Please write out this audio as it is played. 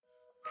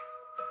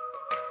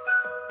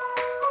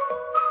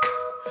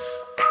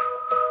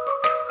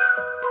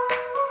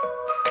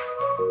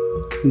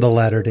The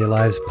Latter-day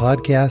Lives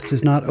podcast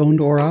is not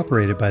owned or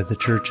operated by The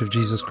Church of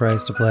Jesus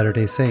Christ of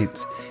Latter-day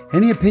Saints.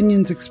 Any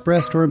opinions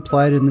expressed or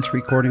implied in this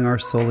recording are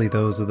solely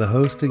those of the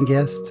host and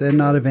guests and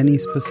not of any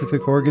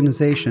specific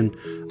organization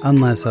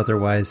unless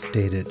otherwise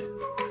stated.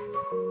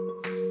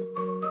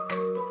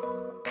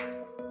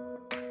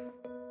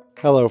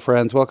 Hello,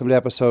 friends. Welcome to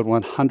episode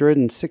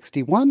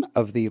 161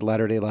 of the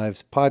Latter-day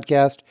Lives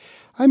podcast.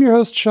 I'm your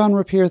host, Sean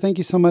Rapier. Thank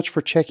you so much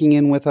for checking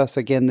in with us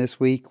again this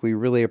week. We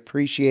really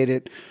appreciate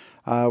it.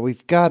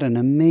 We've got an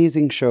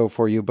amazing show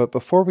for you, but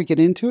before we get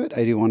into it,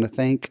 I do want to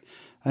thank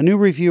a new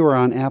reviewer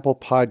on Apple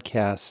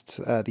Podcasts.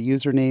 The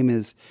username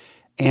is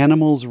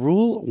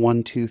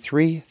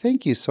AnimalsRule123.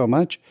 Thank you so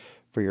much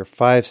for your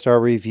 5-star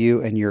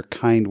review and your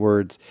kind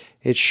words.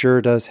 It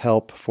sure does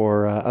help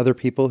for other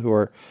people who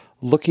are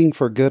looking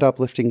for good,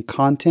 uplifting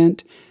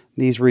content.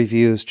 These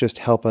reviews just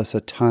help us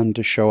a ton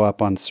to show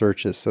up on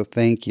searches, so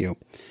thank you.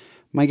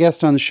 My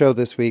guest on the show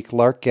this week,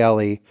 Lark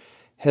Galley,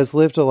 has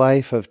lived a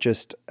life of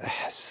just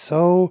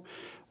so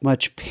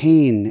much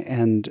pain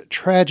and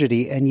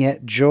tragedy and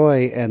yet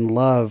joy and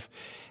love.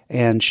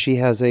 And she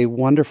has a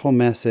wonderful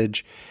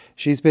message.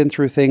 She's been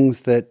through things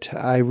that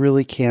I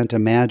really can't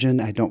imagine.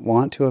 I don't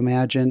want to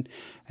imagine.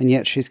 And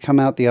yet she's come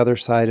out the other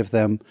side of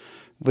them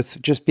with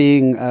just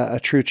being a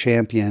true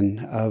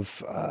champion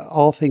of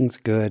all things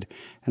good.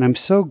 And I'm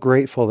so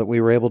grateful that we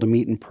were able to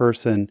meet in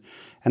person.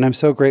 And I'm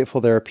so grateful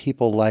there are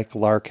people like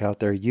Lark out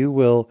there. You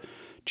will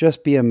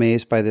just be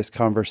amazed by this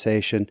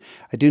conversation.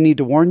 I do need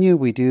to warn you,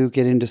 we do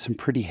get into some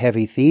pretty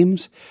heavy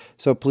themes.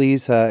 So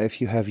please,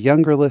 if you have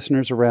younger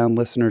listeners around,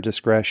 listener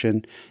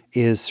discretion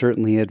is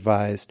certainly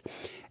advised.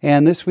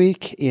 And this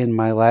week in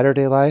my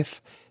Latter-day Life,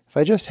 if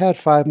I just had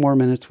 5 more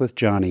minutes with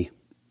Johnny,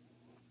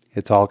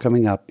 it's all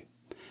coming up.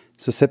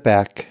 So sit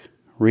back,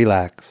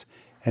 relax,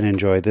 and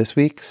enjoy this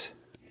week's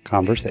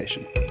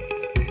conversation.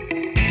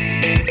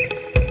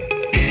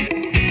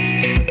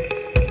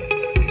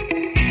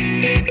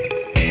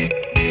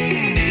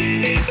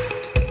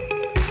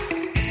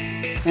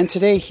 And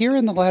today, here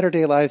in the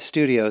Latter-day Live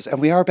studios, and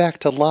we are back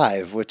to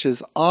live, which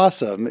is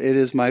awesome. It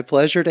is my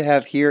pleasure to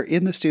have here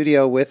in the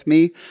studio with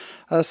me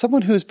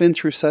someone who has been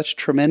through such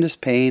tremendous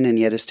pain and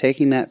yet is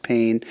taking that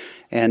pain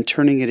and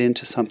turning it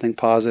into something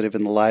positive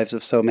in the lives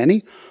of so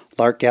many.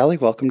 Lark Galley,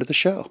 welcome to the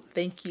show.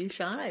 Thank you,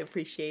 Sean. I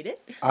appreciate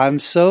it. I'm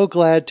so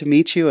glad to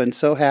meet you and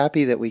so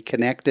happy that we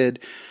connected.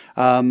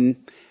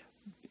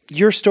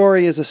 Your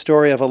story is a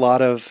story of a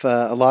lot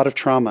of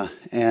trauma,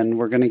 and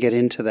we're going to get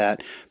into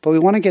that. But we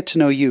want to get to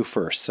know you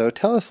first. So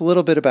tell us a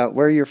little bit about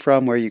where you're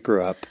from, where you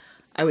grew up.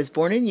 I was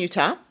born in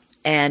Utah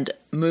and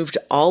moved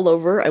all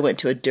over. I went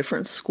to a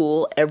different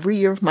school every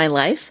year of my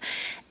life.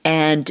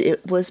 And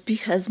it was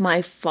because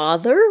my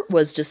father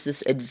was just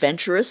this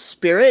adventurous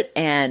spirit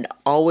and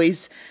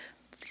always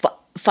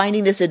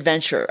finding this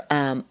adventure.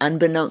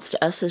 Unbeknownst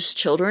to us as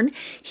children,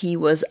 he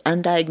was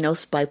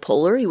undiagnosed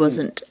bipolar. He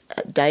wasn't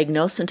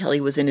diagnosed until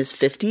he was in his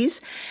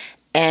 50s.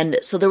 And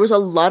so there was a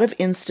lot of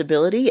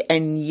instability.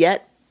 And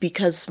yet,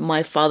 because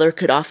my father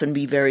could often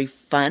be very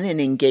fun and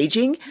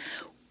engaging,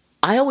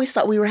 I always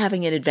thought we were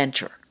having an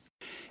adventure.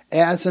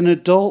 As an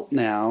adult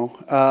now,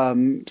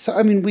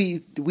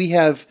 we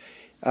have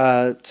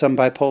some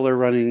bipolar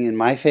running in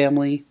my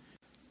family.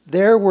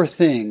 There were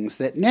things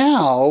that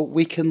now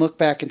we can look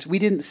back and we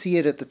didn't see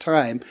it at the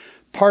time.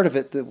 Part of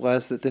it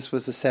was that this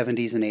was the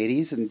 70s and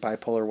 80s and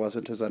bipolar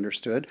wasn't as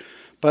understood.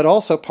 But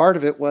also part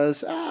of it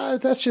was,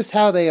 that's just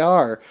how they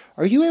are.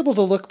 Are you able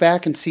to look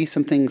back and see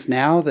some things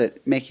now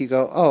that make you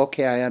go, oh,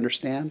 okay, I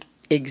understand?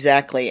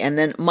 Exactly. And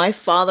then my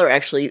father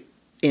actually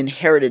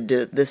inherited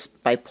this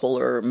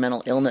bipolar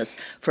mental illness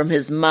from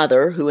his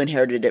mother, who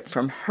inherited it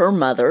from her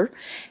mother.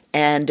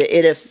 And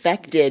it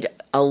affected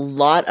a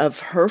lot of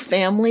her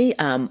family,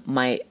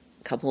 my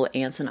couple of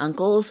aunts and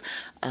uncles,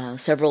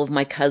 several of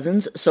my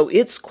cousins. So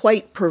it's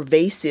quite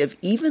pervasive,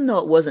 even though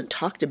it wasn't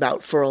talked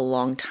about for a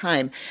long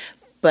time.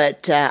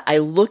 But I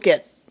look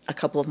at a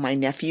couple of my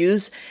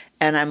nephews,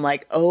 and I'm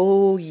like,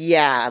 oh,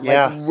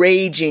 yeah.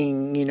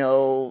 Raging,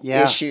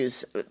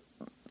 issues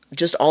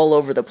just all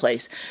over the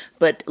place.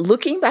 But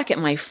looking back at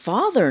my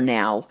father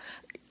now,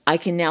 I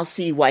can now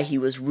see why he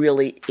was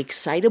really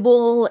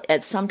excitable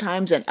at some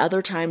times, and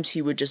other times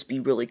he would just be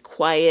really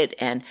quiet,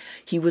 and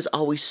he was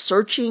always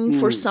searching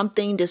for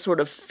something to sort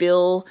of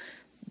fill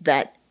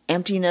that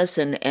emptiness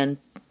and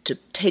to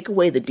take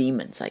away the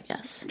demons, I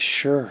guess.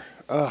 Sure.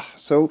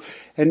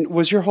 And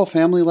was your whole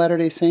family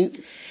Latter-day Saint?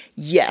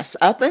 Yes,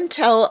 up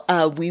until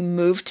we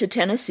moved to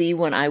Tennessee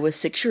when I was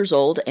 6 years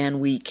old,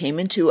 and we came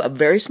into a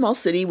very small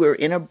city. We were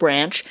in a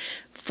branch,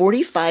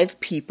 45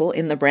 people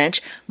in the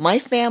branch. My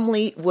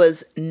family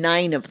was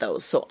 9 of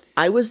those, so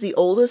I was the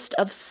oldest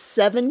of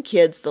 7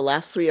 kids. The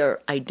last 3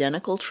 are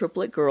identical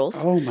triplet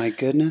girls. Oh, my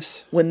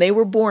goodness. When they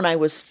were born, I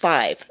was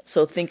 5,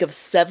 so think of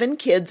 7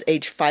 kids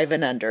age 5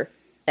 and under.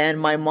 And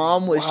my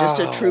mom was just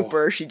a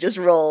trooper. She just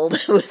rolled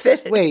with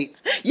it. Wait.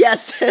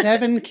 Yes.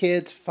 7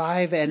 kids,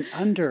 5 and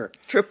under.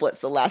 Triplets.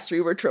 The last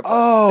 3 were triplets.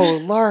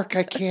 Oh, Lark,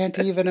 I can't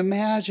even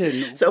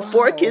imagine. So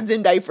 4 kids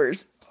in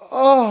diapers.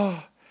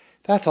 Oh,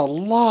 That's a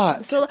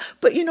lot. So,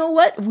 but you know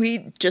what?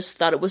 We just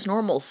thought it was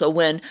normal. So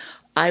when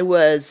I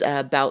was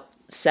about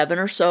 7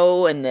 or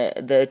so and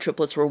the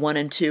triplets were 1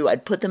 and 2,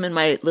 I'd put them in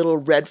my little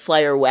red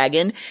Flyer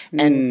wagon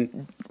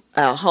and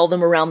haul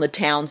them around the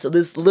town. So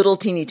this little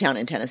teeny town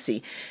in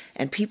Tennessee.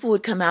 And people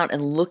would come out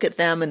and look at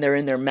them, and they're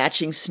in their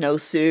matching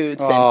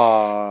snowsuits.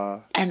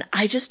 And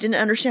I just didn't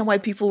understand why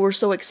people were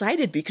so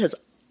excited, because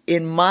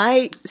in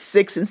my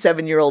 6 and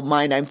 7-year-old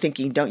mind, I'm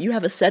thinking, don't you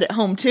have a set at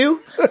home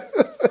too?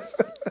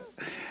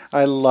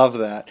 I love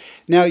that.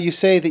 Now, you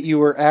say that you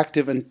were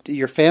active and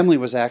your family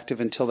was active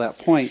until that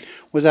point.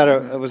 Was that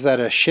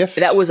a shift?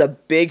 That was a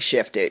big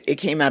shift. It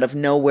came out of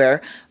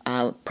nowhere.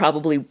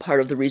 Probably part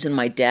of the reason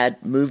my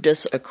dad moved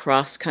us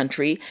across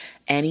country,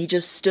 and he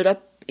just stood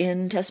up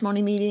in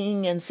testimony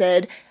meeting and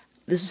said,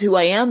 "This is who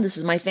I am. This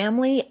is my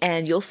family,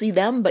 and you'll see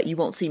them, but you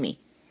won't see me."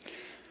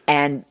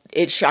 And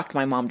it shocked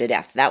my mom to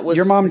death. That was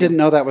your mom didn't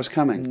know that was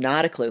coming.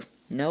 Not a clue.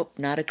 Nope,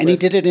 not a clue. And he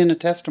did it in a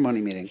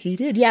testimony meeting. He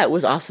did, yeah. It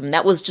was awesome.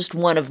 That was just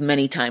one of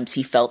many times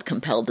he felt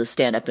compelled to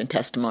stand up in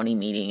testimony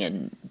meeting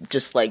and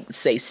just like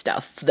say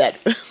stuff that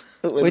was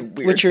weird.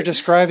 Which you're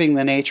describing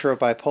the nature of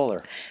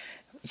bipolar.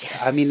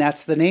 Yes. I mean,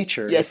 that's the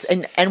nature. Yes,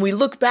 and we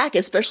look back,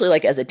 especially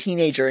like as a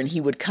teenager, and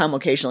he would come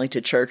occasionally to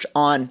church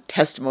on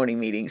testimony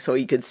meetings, so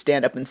he could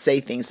stand up and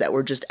say things that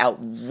were just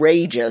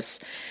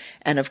outrageous.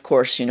 And of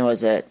course, you know,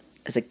 as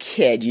a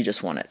kid, you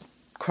just want to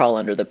crawl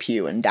under the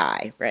pew and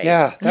die, right?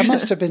 Yeah, that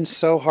must have been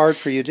so hard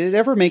for you. Did it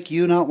ever make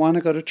you not want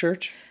to go to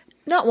church?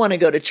 Not want to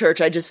go to church.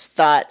 I just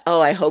thought,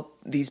 oh, I hope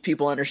these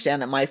people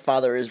understand that my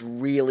father is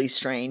really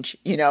strange.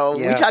 You know,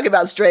 we talk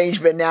about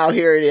strange, but now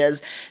here it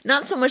is.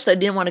 Not so much that I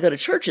didn't want to go to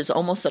church. It's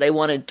almost that I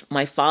wanted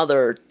my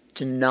father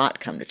to not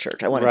come to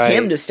church. I wanted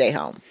him to stay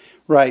home.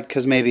 Right,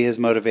 because maybe his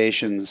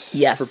motivations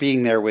for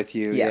being there with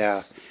you.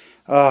 Yes.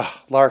 Yeah.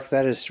 Oh, Lark,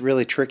 that is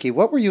really tricky.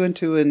 What were you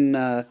into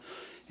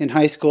in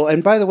high school?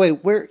 And by the way,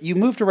 where you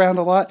moved around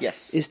a lot.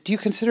 Yes. Do you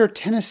consider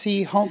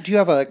Tennessee home? Do you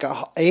have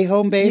a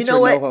home base or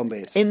no home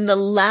base? In the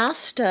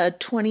last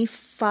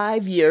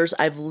 25 years,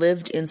 I've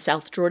lived in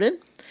South Jordan.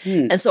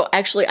 And so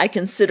actually I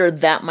consider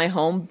that my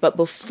home. But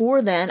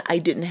before then, I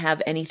didn't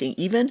have anything.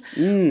 Even,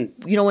 you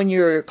know, when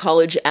your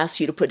college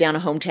asks you to put down a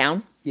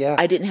hometown,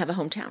 I didn't have a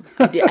hometown.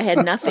 I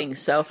had nothing.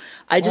 So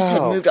I just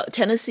had moved.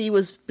 Tennessee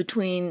was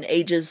between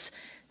ages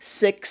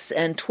 6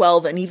 and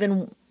 12, and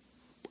even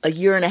a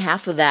year and a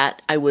half of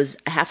that, I was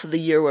half of the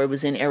year where I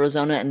was in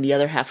Arizona, and the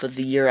other half of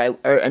the year,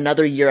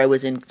 another year I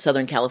was in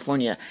Southern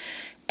California.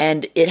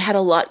 And it had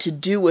a lot to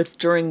do with,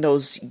 during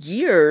those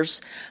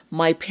years,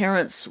 my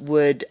parents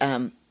would,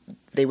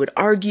 they would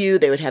argue,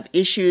 they would have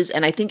issues,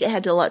 and I think it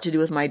had a lot to do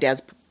with my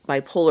dad's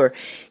bipolar.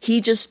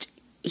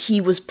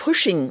 He was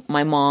pushing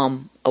my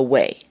mom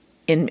away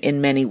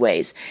in many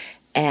ways.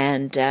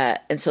 And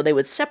so they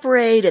would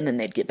separate, and then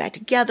they'd get back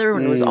together,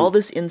 and it was all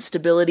this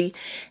instability.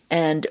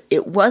 And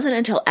it wasn't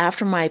until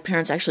after my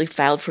parents actually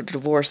filed for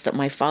divorce that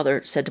my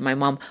father said to my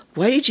mom,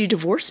 "Why did you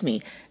divorce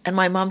me?" And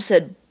my mom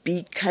said,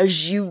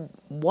 "Because you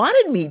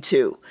wanted me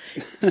to."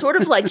 Sort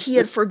of like he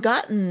had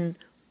forgotten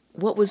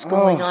what was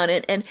going on.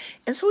 And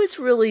so it's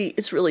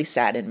really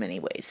sad in many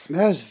ways.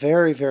 That is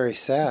very, very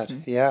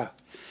sad. Yeah.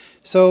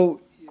 So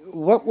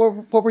what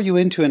were you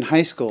into in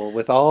high school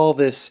with all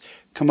this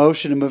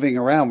commotion and moving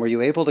around? Were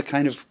you able to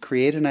kind of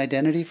create an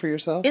identity for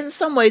yourself? In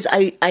some ways,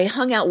 I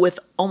hung out with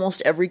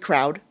almost every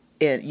crowd.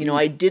 You know,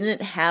 I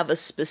didn't have a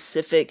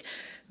specific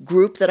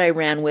group that I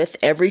ran with.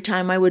 Every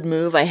time I would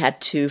move, I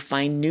had to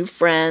find new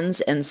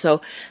friends. And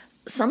so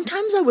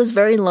sometimes I was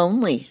very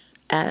lonely.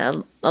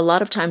 A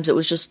lot of times it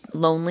was just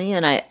lonely,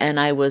 and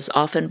I was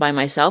often by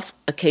myself.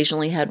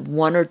 Occasionally had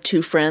 1 or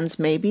 2 friends,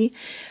 maybe.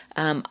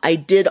 I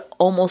did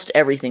almost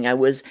everything. I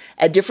was,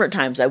 at different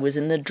times, I was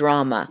in the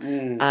drama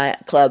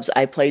clubs.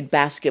 I played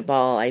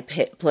basketball. I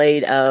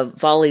played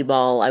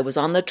volleyball. I was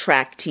on the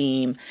track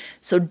team.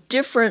 So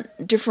different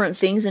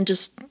things, and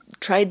just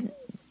tried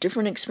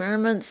different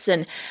experiments.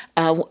 And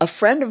a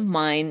friend of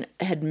mine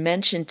had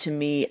mentioned to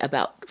me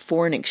about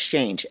foreign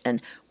exchange,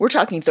 and we're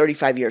talking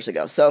 35 years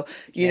ago. So,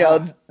 you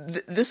know,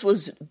 this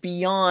was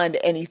beyond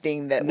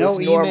anything that was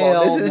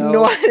normal. This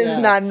is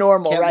not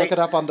normal, Can't right? look it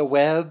up on the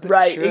web.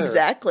 Right, Sure.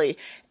 Exactly.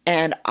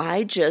 And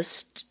I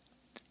just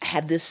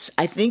had this,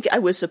 I think I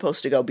was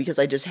supposed to go because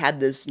I just had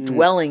this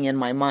dwelling in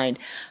my mind.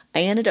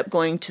 I ended up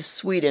going to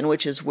Sweden,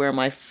 which is where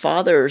my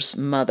father's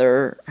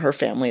mother, her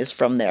family is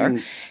from there,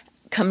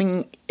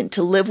 coming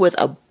to live with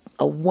a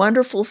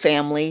wonderful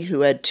family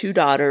who had 2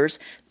 daughters.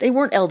 They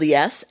weren't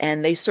LDS,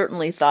 and they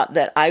certainly thought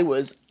that I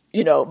was,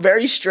 you know,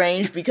 very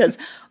strange, because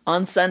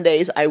on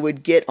Sundays I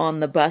would get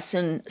on the bus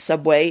and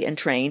subway and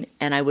train,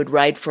 and I would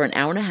ride for an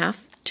hour and a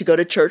half to go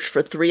to church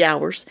for 3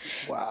 hours.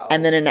 Wow.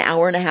 And then an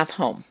hour and a half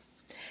home.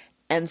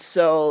 And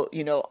so,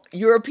 you know,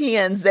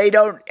 Europeans, they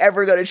don't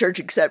ever go to church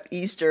except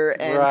Easter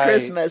and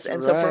Christmas.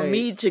 And so for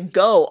me to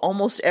go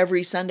almost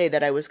every Sunday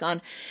that I was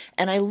gone,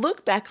 and I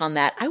look back on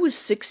that, I was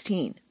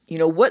 16. You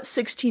know, what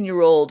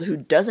 16-year-old who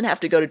doesn't have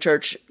to go to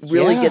church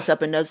really gets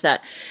up and does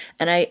that?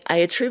 And I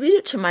attribute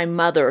it to my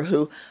mother,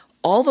 who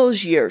all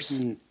those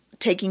years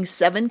taking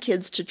 7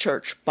 kids to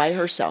church by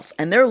herself.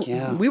 And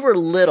Yeah. we were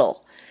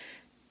little.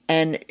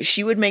 And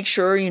she would make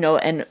sure,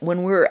 and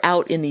when we were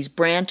out in these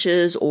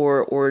branches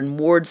or in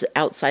wards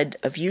outside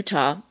of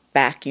Utah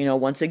back,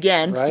 once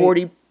again, Right.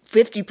 40,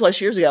 50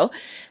 plus years ago,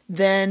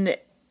 then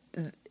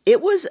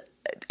it was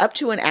up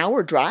to an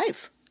hour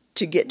drive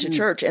to get to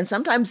church. And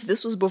sometimes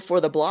this was before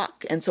the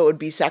block. And so it would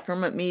be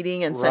sacrament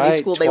meeting and Sunday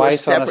school. They were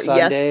Twice on a separate.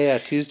 Sunday, a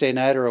Tuesday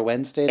night or a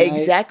Wednesday night.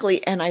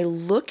 Exactly. And I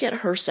look at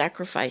her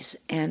sacrifice.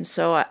 And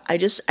so I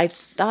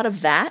thought of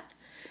that.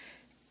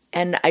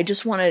 And I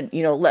just want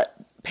to, let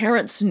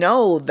parents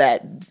know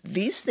that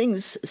these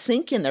things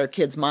sink in their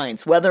kids'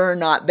 minds, whether or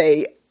not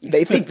they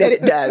think that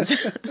it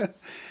does.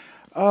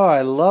 Oh,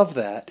 I love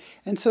that.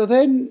 And so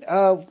then,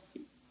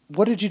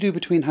 what did you do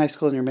between high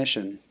school and your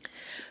mission?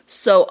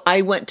 So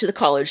I went to the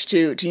college,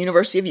 to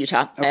University of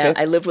Utah. Okay.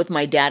 I lived with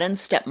my dad and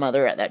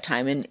stepmother at that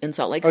time in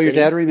Salt Lake Oh, City.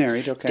 your dad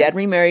remarried, okay. Dad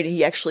remarried.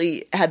 He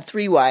actually had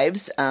 3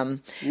 wives,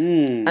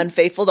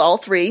 unfaithful to all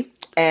 3,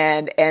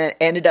 and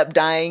ended up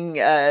dying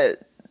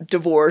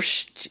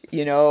divorced,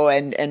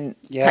 and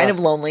Yeah. kind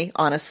of lonely,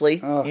 honestly,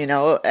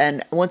 Oh.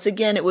 And once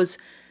again, it was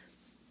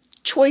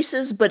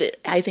choices, but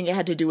I think it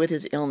had to do with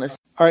his illness.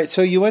 All right,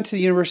 so you went to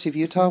the University of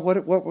Utah.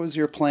 What was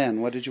your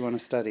plan? What did you want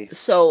to study?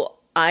 So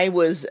I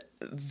was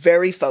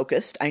very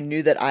focused. I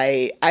knew that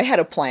I had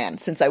a plan.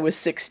 Since I was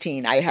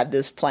 16, I had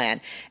this plan.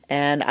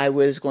 And I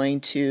was going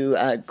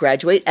to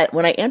graduate.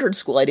 When I entered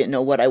school, I didn't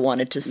know what I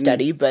wanted to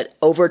study. But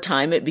over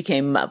time, it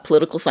became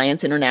political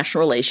science,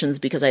 international relations,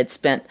 because I had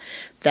spent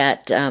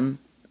that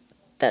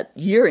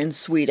year in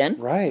Sweden.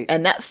 Right.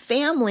 And that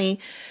family,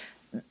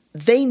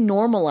 they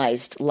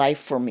normalized life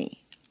for me.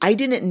 I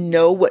didn't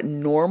know what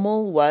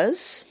normal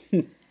was.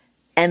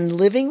 And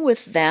living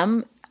with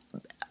them,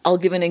 I'll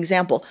give an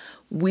example.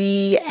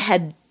 We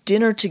had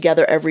dinner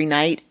together every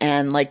night,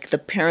 and like the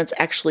parents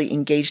actually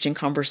engaged in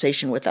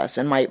conversation with us.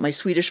 And my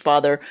Swedish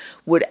father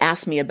would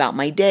ask me about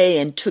my day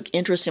and took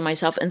interest in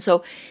myself. And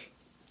so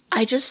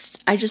I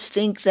just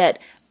think that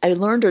I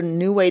learned a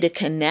new way to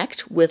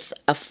connect with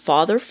a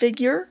father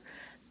figure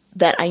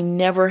that I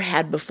never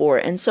had before.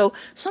 And so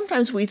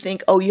sometimes we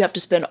think, oh, you have to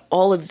spend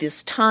all of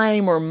this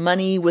time or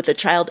money with a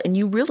child, and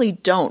you really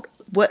don't.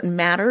 What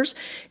matters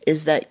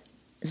is that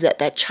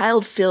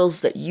child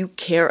feels that you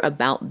care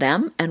about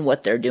them and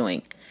what they're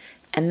doing.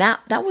 And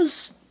that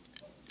was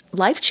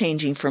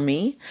life-changing for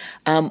me.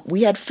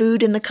 We had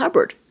food in the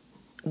cupboard.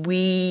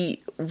 We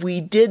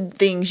did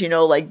things,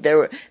 like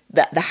the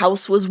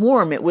house was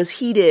warm. It was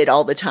heated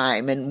all the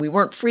time, and we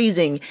weren't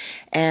freezing.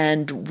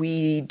 And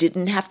we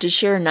didn't have to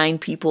share 9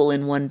 people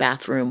in one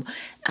bathroom.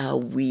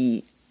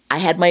 I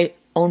had my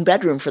own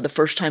bedroom for the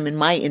first time in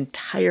my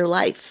entire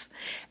life.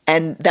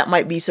 And that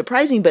might be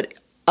surprising, but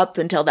up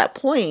until that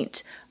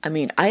point,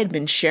 I had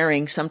been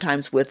sharing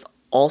sometimes with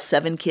all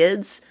 7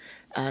 kids,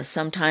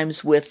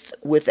 sometimes with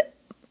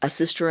a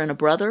sister and a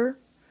brother.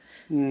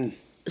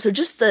 So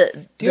just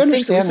Do you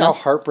understand how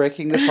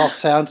heartbreaking this all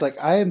sounds? Like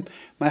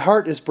my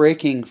heart is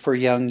breaking for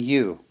young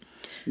you.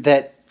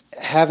 That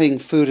having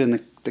food in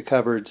the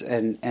cupboards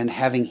and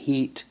having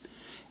heat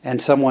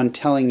and someone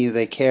telling you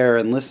they care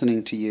and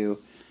listening to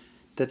you,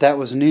 that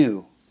was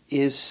new,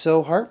 is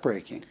so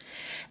heartbreaking.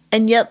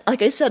 And yet,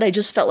 like I said, I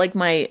just felt like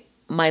my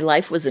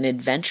life was an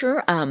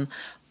adventure.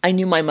 I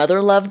knew my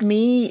mother loved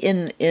me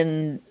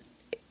in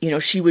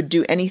she would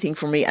do anything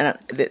for me. And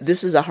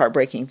this is a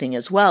heartbreaking thing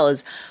as well,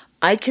 is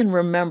I can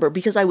remember,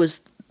 because I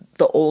was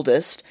the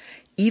oldest,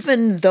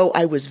 even though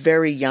I was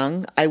very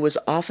young, I was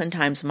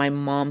oftentimes my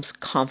mom's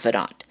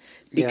confidant,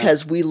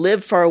 because we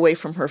lived far away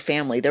from her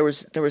family. There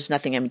was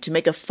nothing. To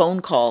make a phone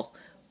call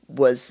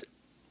was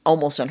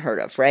almost unheard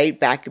of, right?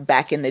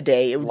 Back in the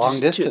day. It was long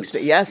distance.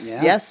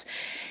 Yes.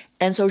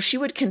 And so she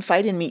would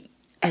confide in me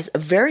as a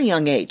very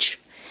young age.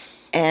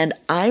 And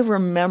I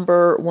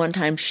remember one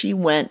time she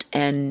went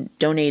and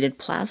donated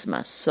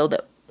plasma so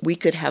that we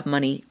could have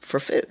money for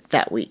food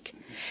that week.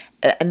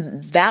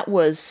 And that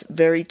was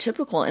very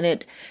typical. And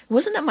it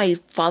wasn't that my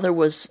father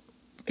was,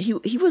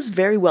 he was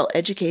very well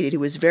educated. He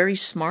was very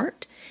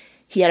smart.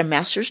 He had a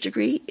master's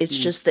degree. It's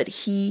just that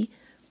he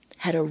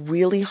had a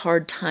really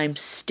hard time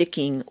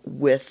sticking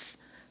with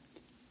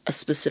a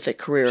specific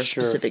career, a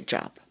specific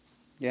job.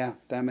 Yeah,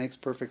 that makes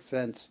perfect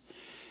sense.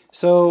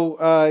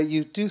 So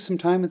you do some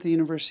time at the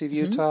University of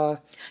Utah.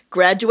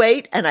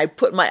 Graduate, and I had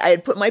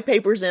put my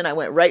papers in. I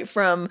went right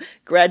from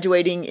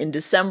graduating in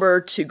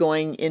December to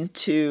going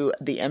into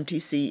the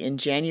MTC in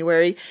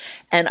January,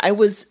 and I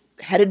was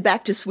headed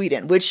back to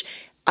Sweden, which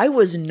I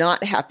was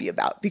not happy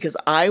about, because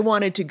I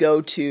wanted to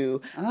go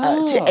to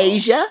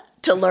Asia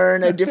to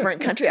learn a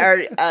different country,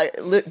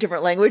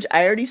 different language.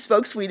 I already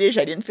spoke Swedish.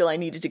 I didn't feel I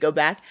needed to go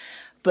back.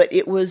 But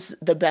it was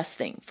the best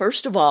thing.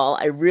 First of all,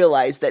 I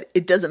realized that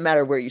it doesn't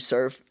matter where you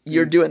serve.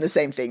 You're doing the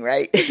same thing,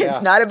 right? Yeah.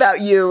 It's not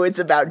about you. It's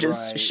about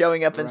just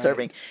showing up and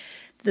serving.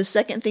 The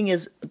second thing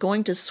is,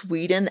 going to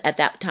Sweden at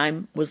that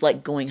time was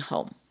like going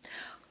home.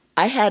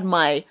 I had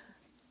my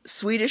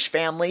Swedish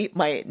family,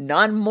 my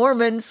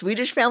non-Mormon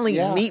Swedish family,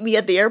 meet me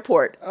at the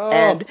airport. Oh,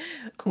 and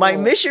cool. My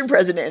mission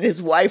president and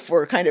his wife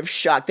were kind of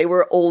shocked. They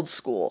were old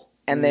school.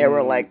 And they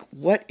were like,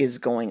 what is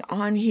going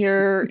on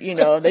here? You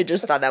know, they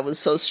just thought that was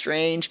so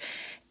strange.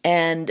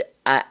 And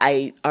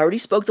I already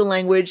spoke the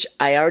language.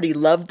 I already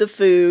loved the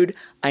food.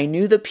 I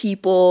knew the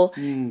people.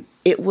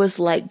 It was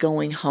like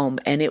going home,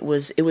 and it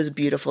was a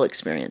beautiful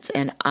experience.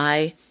 And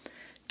I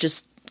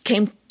just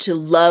came to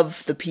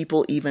love the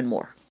people even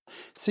more.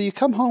 So you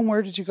come home.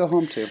 Where did you go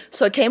home to?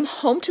 So I came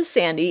home to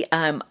Sandy.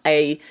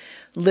 I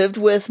lived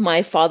with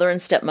my father and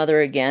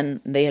stepmother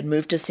again. They had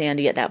moved to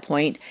Sandy at that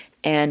point,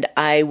 and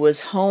I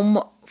was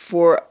home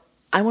for,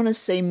 I want to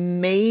say,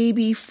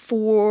 maybe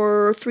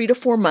 3 to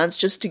 4 months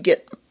just to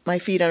get my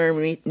feet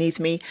underneath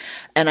me.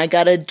 And I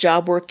got a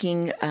job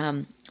working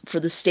for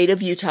the state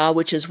of Utah,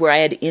 which is where I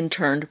had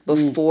interned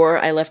before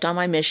I left on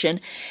my mission.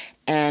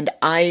 And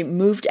I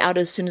moved out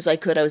as soon as I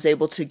could. I was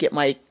able to get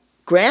my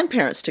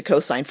grandparents to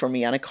co-sign for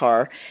me on a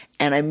car,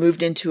 and I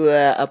moved into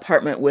an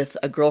apartment with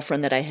a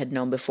girlfriend that I had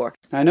known before.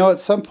 I know at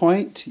some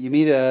point you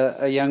meet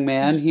a young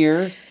man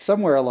here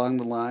somewhere along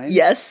the line.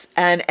 Yes,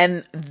 and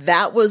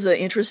that was an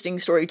interesting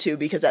story too,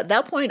 because at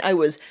that point I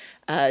was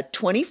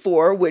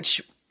 24,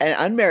 and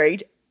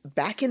unmarried.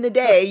 Back in the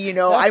day, you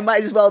know, I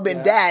might as well have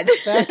been dead.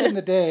 Back in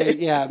the day,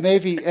 yeah,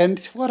 maybe. And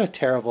what a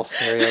terrible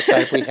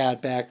stereotype we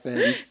had back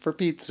then, for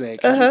Pete's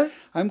sake.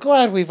 I'm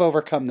glad we've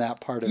overcome that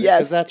part of it,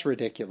 because that's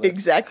ridiculous.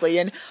 Exactly.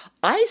 And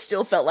I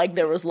still felt like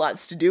there was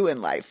lots to do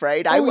in life,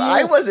 right? Oh,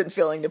 I wasn't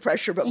feeling the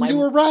pressure, but you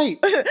were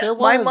right. There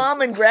was. My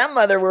mom and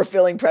grandmother were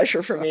feeling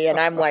pressure for me, and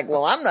I'm like,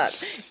 well, I'm not.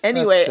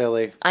 Anyway, that's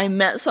silly. I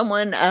met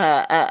someone,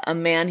 a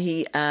man,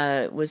 he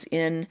was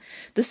in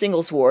the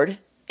singles ward,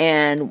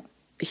 and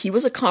he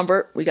was a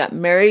convert. We got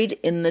married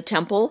in the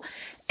temple,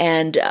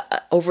 and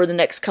over the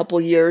next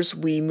couple years,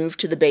 we moved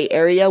to the Bay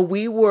Area.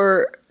 We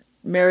were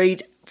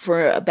married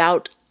for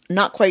about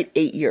not quite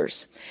 8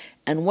 years.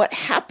 And what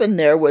happened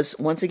there was,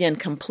 once again,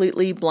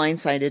 completely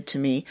blindsided to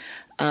me.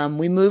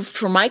 We moved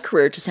from my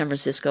career to San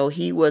Francisco.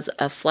 He was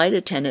a flight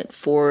attendant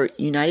for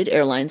United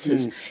Airlines.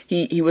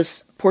 He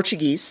was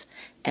Portuguese,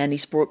 and he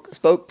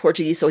spoke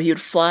Portuguese, so he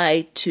would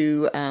fly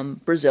to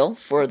Brazil,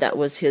 that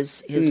was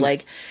his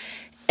leg.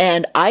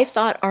 And I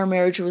thought our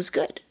marriage was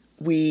good.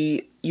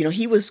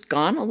 He was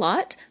gone a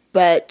lot,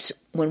 but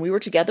when we were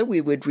together,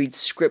 we would read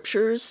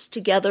scriptures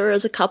together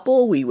as a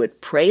couple. We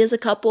would pray as a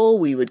couple.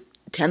 We would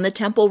attend the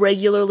temple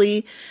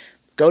regularly,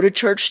 go to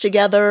church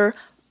together.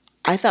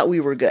 I thought we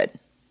were good.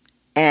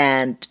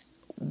 And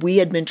we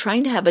had been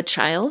trying to have a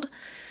child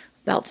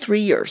about 3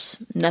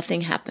 years,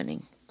 nothing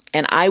happening.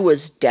 And I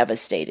was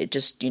devastated.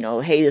 Just,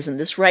 hey, isn't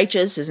this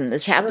righteous? Isn't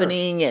this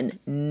happening? And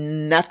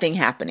nothing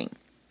happening.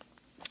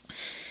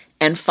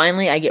 And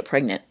finally, I get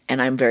pregnant,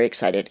 and I'm very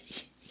excited.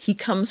 He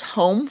comes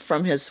home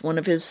from one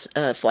of his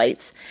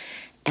flights,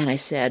 and I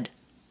said,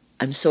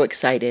 I'm so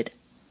excited.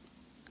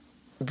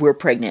 We're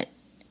pregnant.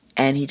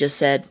 And he just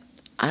said,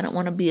 I don't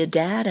want to be a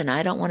dad, and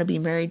I don't want to be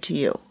married to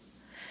you.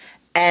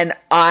 And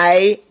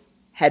I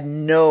had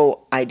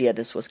no idea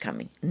this was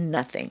coming.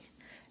 Nothing.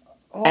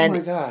 Oh, my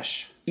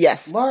gosh.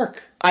 Yes.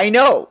 Lark. I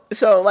know.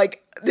 So,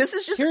 this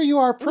is just... Here you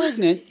are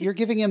pregnant. You're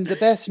giving him the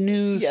best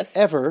news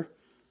ever.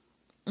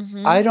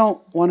 Mm-hmm. I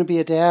don't want to be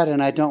a dad,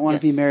 and I don't want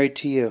to be married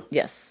to you.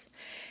 Yes.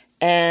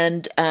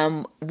 And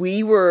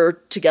we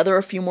were together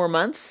a few more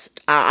months.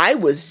 I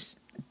was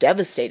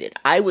devastated.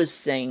 I was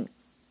saying,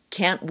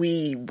 can't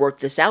we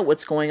work this out?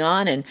 What's going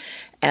on? And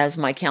as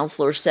my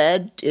counselor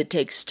said, it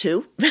takes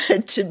two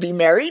to be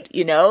married,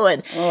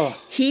 and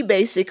he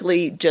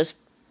basically just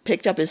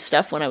picked up his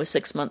stuff when I was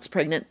 6 months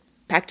pregnant,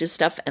 packed his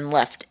stuff, and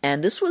left.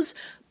 And this was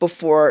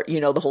before,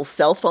 the whole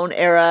cell phone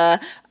era.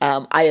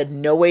 I had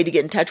no way to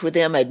get in touch with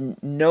him. I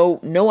had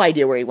no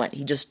idea where he went.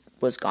 He just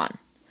was gone.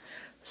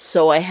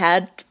 So I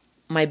had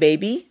my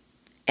baby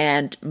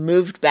and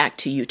moved back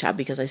to Utah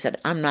because I said,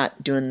 I'm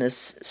not doing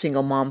this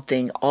single mom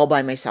thing all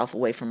by myself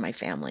away from my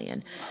family.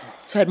 And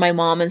so I had my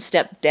mom and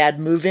stepdad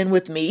move in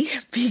with me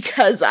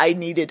because I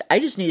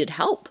just needed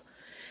help.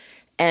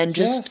 And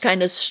just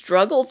kind of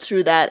struggled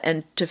through that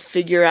and to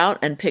figure out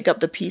and pick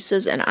up the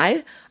pieces. And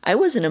I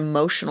was an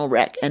emotional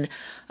wreck. And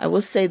I will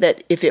say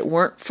that if it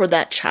weren't for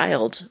that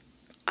child,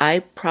 I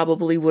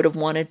probably would have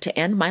wanted to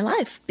end my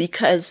life.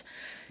 Because,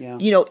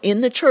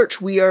 in the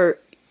church, we are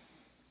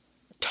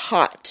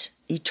taught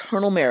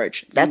eternal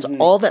marriage. That's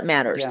all that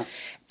matters. Yeah.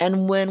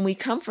 And when we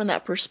come from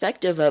that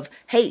perspective of,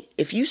 hey,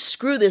 if you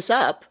screw this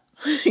up,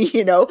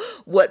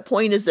 what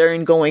point is there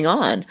in going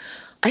on?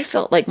 I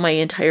felt like my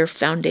entire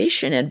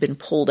foundation had been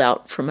pulled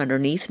out from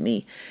underneath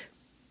me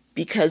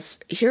because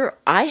here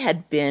I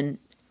had been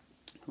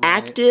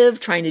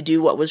active, trying to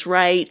do what was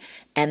right,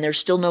 and there's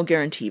still no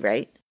guarantee,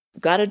 right?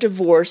 Got a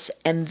divorce,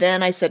 and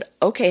then I said,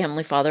 okay,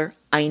 Heavenly Father,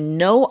 I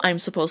know I'm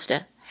supposed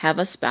to have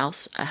a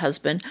spouse, a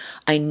husband.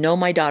 I know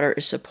my daughter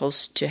is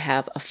supposed to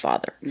have a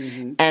father.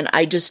 Mm-hmm. And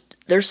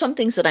there's some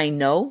things that I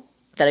know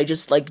that I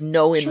just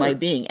know in my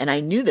being. And I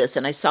knew this,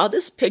 and I saw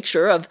this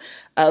picture of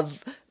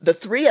the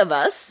three of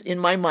us in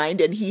my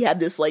mind, and he had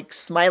this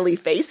smiley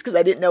face because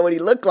I didn't know what he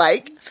looked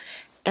like.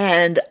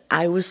 And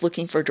I was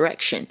looking for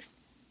direction.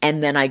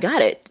 And then I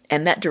got it.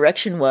 And that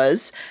direction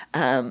was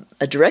a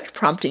direct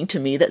prompting to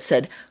me that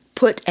said,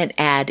 put an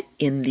ad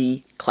in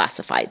the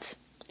classifieds.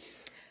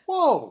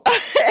 Whoa.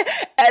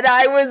 And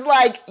I was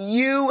like,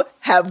 you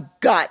have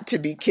got to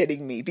be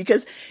kidding me,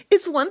 because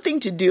it's one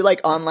thing to do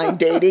like online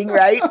dating,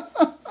 right?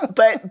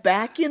 But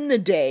back in the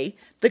day,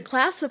 the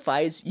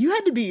classifieds, you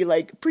had to be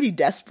like pretty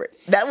desperate.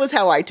 That was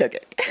how I took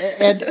it.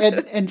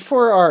 And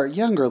for our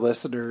younger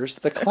listeners,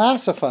 the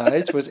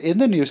classifieds was in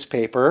the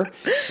newspaper.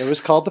 It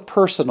was called the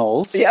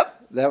personals. Yep.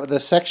 The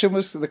section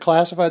was the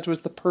classifieds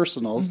was the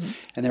personals,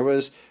 and there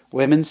was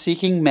women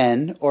seeking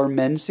men or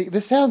men seek.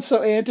 This sounds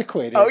so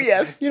antiquated. Oh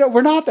yes.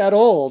 We're not that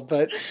old,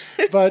 but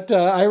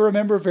I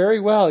remember very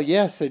well.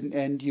 Yes,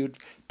 and you'd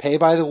pay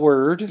by the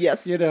word.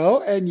 Yes.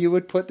 And you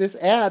would put this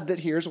ad that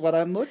here's what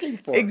I'm looking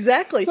for.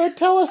 Exactly. So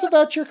tell us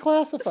about your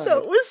classified. So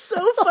it was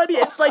so funny.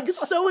 It's like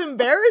so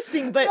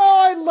embarrassing, but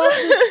I love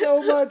this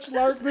so much,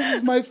 Lark. This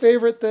is my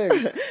favorite thing.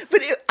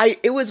 But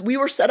we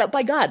were set up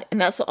by God,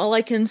 and that's all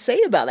I can say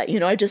about that.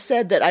 I just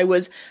said that I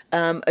was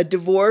a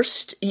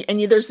divorced,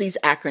 and there's these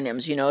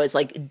acronyms. It's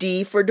like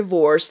D for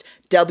divorced,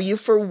 W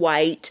for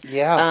white.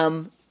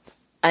 Yeah.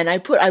 And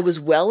I was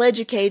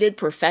well-educated,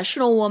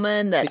 professional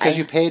woman. Because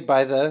you paid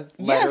by the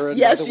letter.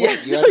 Yes. You had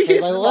to pay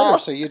by the letter,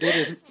 so you did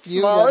as few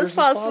small letters as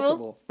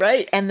possible.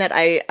 Right. And that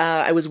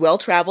I was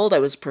well-traveled, I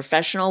was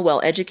professional,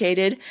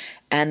 well-educated,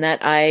 and that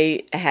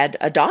I had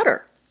a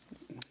daughter.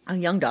 A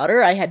young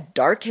daughter. I had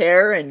dark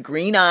hair and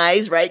green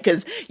eyes, right?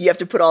 Because you have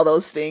to put all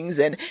those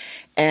things.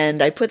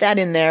 And I put that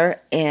in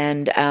there,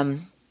 and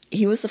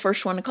he was the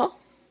first one to call.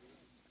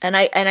 And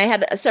I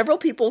had several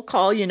people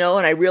call, and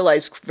I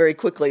realized very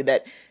quickly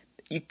that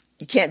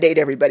you can't date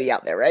everybody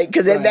out there, right?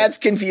 Because that's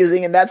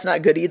confusing, and that's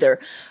not good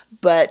either.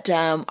 But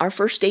our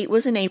first date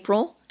was in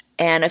April,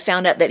 and I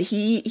found out that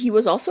he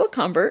was also a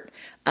convert,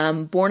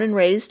 born and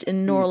raised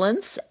in New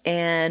Orleans,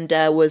 and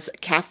was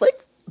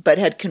Catholic, but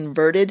had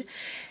converted.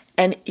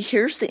 And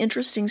here's the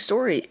interesting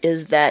story,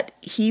 is that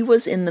he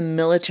was in the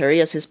military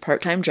as his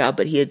part-time job,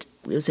 but he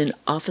was in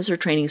officer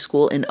training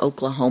school in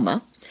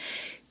Oklahoma,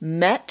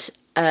 met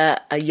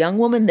a young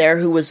woman there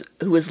who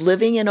was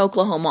living in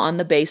Oklahoma on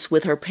the base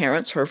with her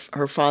parents. Her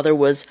father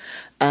was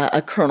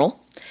a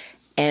colonel,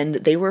 and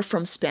they were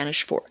from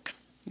Spanish Fork.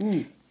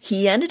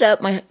 He ended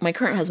up, my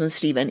current husband,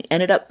 Stephen,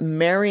 ended up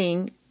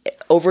marrying,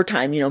 over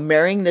time,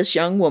 marrying this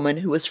young woman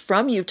who was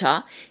from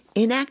Utah,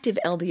 inactive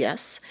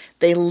LDS.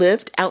 They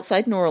lived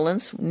outside New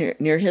Orleans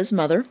near his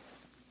mother,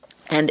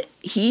 and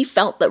he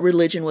felt that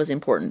religion was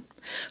important.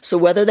 So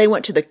whether they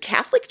went to the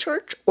Catholic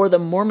church or the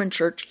Mormon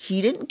church,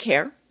 he didn't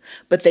care.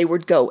 But they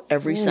would go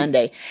every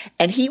Sunday.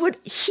 And he,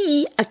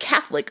 a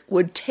Catholic,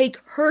 would take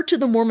her to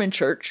the Mormon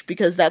church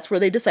because that's where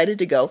they decided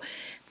to go.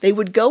 They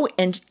would go,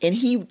 and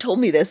he told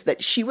me this,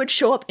 that she would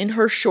show up in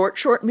her short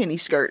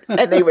miniskirt,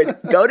 and they would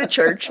go to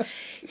church.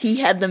 He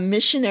had the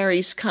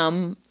missionaries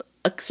come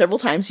several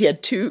times. He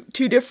had two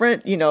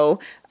different,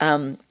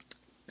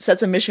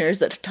 sets of missionaries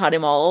that taught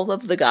him all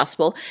of the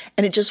gospel,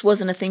 and it just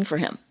wasn't a thing for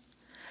him.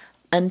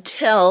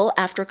 Until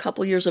after a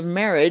couple years of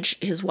marriage,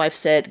 his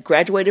wife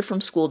graduated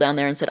from school down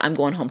there and said, I'm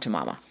going home to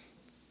mama.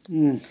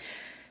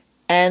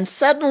 And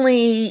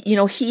suddenly,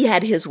 he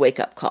had his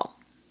wake-up call.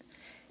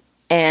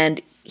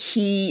 And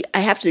I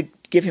have to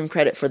give him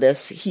credit for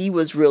this. He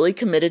was really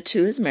committed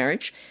to his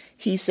marriage.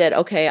 He said,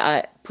 okay,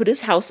 I put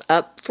his house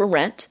up for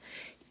rent,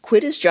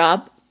 quit his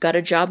job, got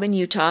a job in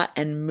Utah,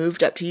 and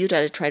moved up to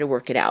Utah to try to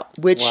work it out,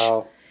 which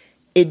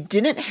it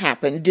didn't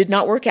happen, did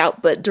not work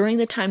out. But during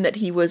the time that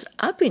he was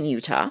up in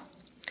Utah,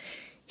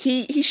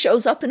 he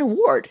shows up in a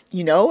ward,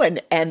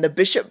 and the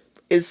bishop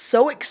is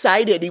so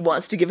excited. He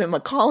wants to give him a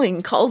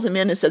calling, calls him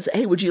in and says,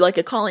 hey, would you like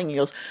a calling? He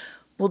goes,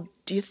 well,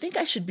 do you think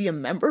I should be a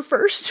member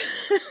first?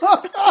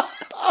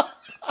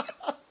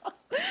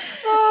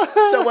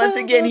 So once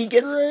again, he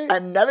gets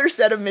another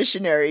set of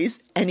missionaries,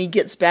 and he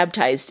gets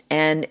baptized.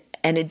 And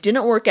it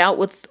didn't work out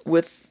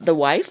with the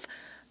wife,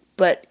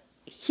 but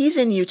he's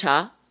in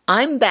Utah.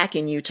 I'm back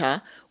in Utah.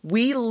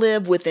 We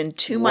live within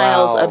 2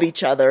 miles of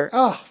each other.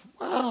 Oh,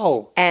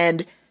 wow.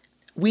 And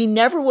we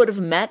never would have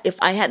met if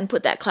I hadn't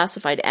put that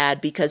classified ad,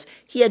 because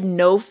he had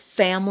no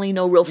family,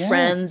 no real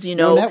friends,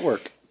 no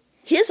network.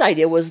 His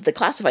idea was the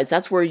classifieds.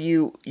 That's where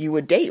you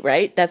would date,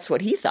 right? That's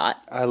what he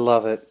thought. I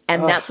love it.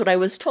 And that's what I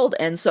was told.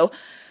 And so,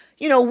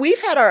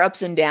 we've had our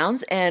ups and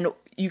downs, and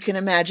you can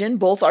imagine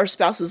both our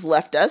spouses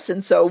left us.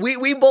 And so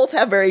we both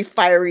have very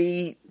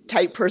fiery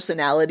type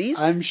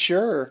personalities. I'm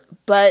sure.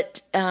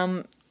 But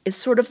it's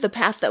sort of the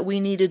path that we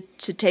needed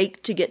to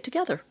take to get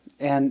together.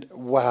 And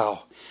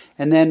wow.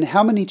 And then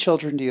how many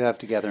children do you have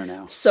together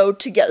now? So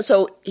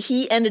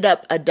he ended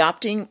up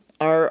adopting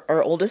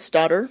our oldest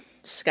daughter,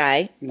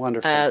 Sky.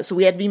 Wonderful. So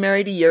we had to be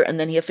married a year, and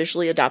then he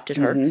officially adopted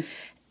her.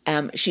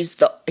 He's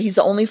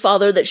the only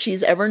father that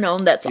she's ever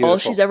known. That's all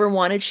she's ever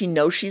wanted. She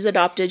knows she's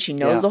adopted. She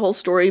knows the whole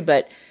story,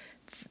 but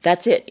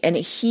that's it. And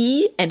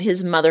he and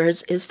his mother,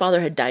 his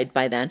father had died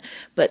by then,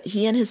 but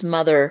he and his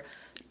mother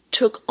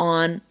took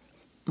on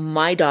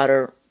my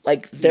daughter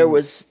like there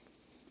was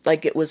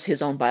like it was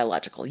his own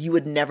biological. You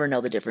would never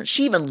know the difference.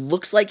 She even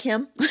looks like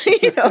him.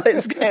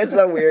 It's kind of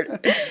so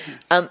weird.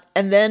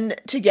 And then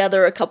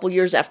together, a couple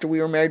years after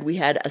we were married, we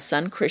had a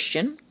son,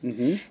 Christian.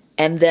 Mm-hmm.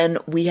 And then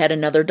we had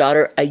another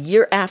daughter a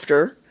year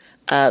after,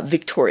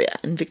 Victoria.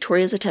 And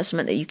Victoria is a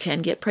testament that you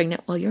can get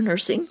pregnant while you're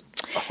nursing.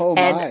 Oh,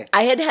 my. And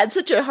I had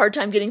such a hard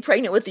time getting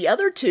pregnant with the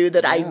other two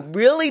that I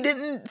really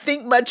didn't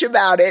think much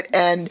about it.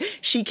 And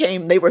she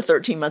came, they were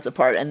 13 months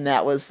apart, and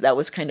that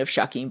was kind of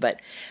shocking. But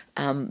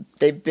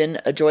they've been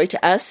a joy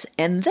to us.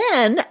 And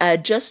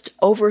then just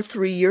over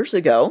 3 years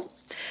ago,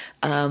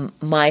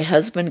 my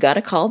husband got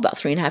a call about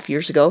 3.5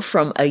 years ago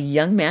from a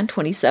young man,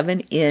 27,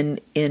 in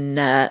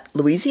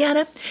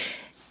Louisiana.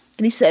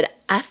 And he said,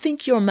 "I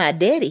think you're my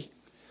daddy."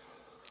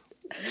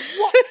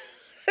 What?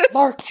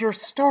 Lark, your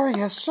story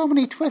has so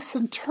many twists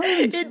and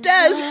turns. It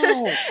does.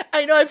 Wow.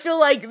 I know. I feel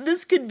like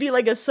this could be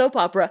like a soap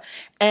opera.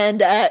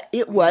 And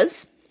it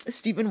was.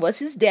 Stephen was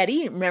his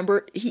daddy.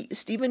 Remember,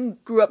 Stephen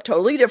grew up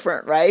totally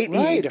different, right?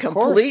 Right, of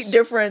complete course.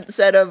 different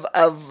set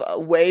of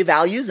way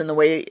values and the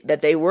way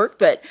that they work.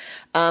 But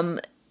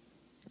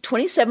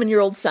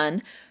 27-year-old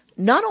son,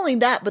 not only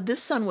that, but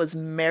this son was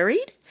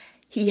married.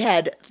 He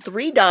had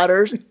 3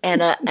 daughters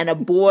and a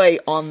boy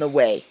on the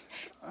way.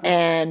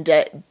 And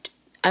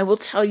I will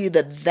tell you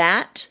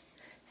that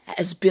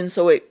has been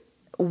so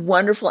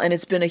wonderful, and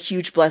it's been a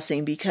huge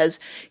blessing because,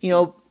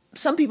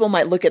 some people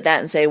might look at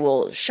that and say,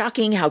 well,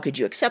 shocking, how could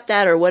you accept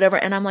that or whatever?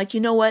 And I'm like, you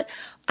know what?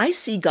 I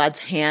see God's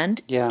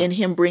hand in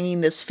him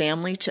bringing this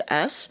family to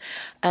us.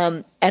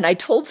 And I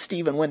told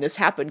Stephen when this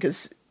happened,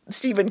 because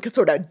Stephen could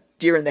sort of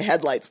deer in the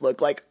headlights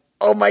look like,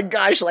 oh my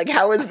gosh, like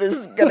how is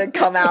this going to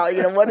come out?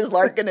 What is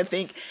Lark going to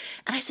think?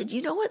 And I said,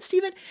 you know what,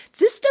 Stephen?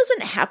 This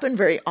doesn't happen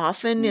very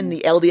often in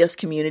the LDS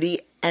community.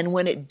 And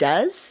when it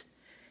does,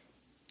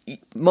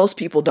 most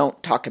people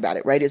don't talk about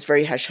it, right? It's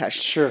very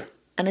hush-hush. Sure.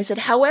 And I said,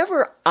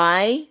 however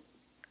I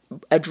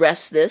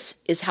address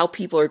this is how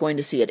people are going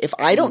to see it. If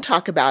I don't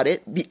talk about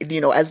it,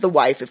 as the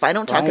wife, if I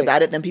don't talk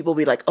about it, then people will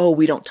be like, oh,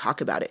 we don't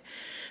talk about it.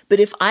 But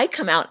if I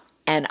come out,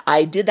 and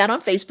I did that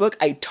on Facebook,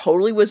 I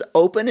totally was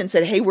open and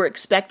said, hey, we're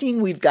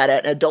expecting, we've got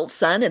an adult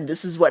son, and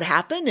this is what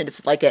happened, and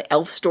it's like an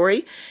elf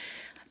story,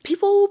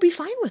 people will be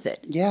fine with it.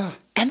 Yeah.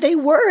 And they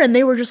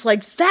were just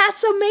like,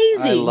 that's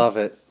amazing. I love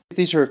it.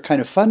 These are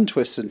kind of fun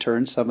twists and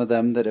turns, some of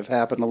them that have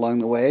happened along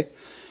the way.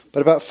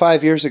 But about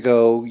 5 years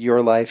ago,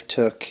 your life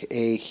took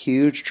a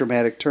huge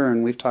dramatic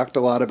turn. We've talked a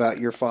lot about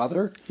your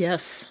father.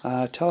 Yes.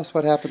 Tell us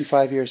what happened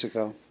 5 years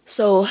ago.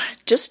 So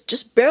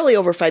just barely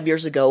over 5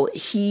 years ago,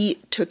 he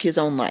took his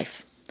own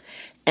life.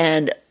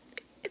 And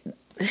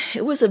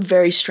it was a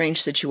very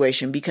strange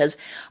situation because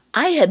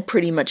I had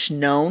pretty much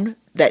known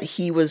that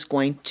he was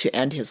going to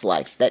end his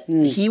life, that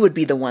he would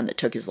be the one that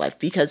took his life,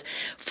 because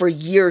for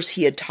years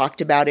he had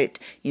talked about it,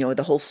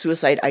 the whole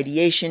suicide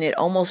ideation. It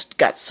almost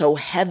got so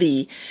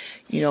heavy,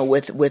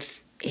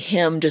 with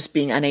him just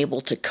being unable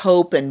to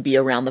cope and be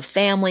around the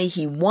family.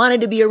 He wanted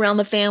to be around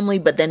the family,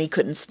 but then he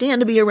couldn't stand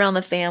to be around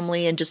the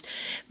family, and just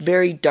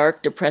very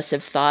dark,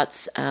 depressive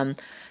thoughts.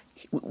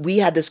 We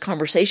had this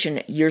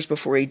conversation years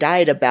before he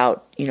died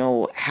about,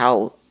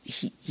 how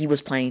he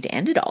was planning to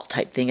end it all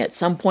type thing. At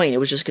some point, it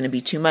was just going to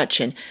be too much.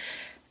 And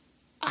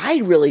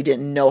I really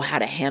didn't know how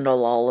to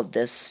handle all of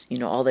this,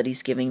 all that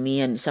he's giving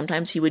me. And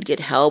sometimes he would get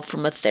help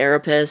from a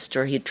therapist,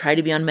 or he'd try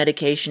to be on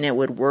medication. It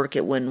would work.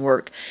 It wouldn't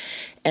work.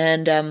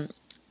 And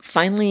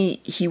finally,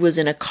 he was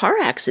in a car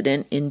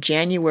accident in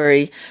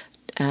January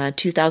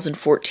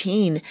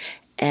 2014.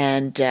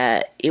 And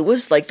it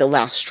was like the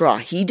last straw.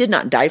 He did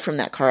not die from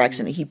that car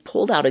accident. He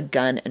pulled out a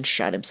gun and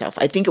shot himself.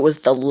 I think it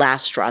was the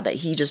last straw, that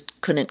he just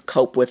couldn't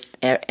cope with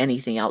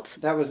anything else.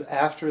 That was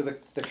after the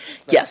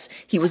Yes,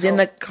 he was in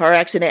the car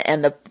accident,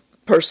 and the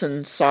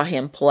person saw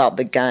him pull out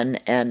the gun.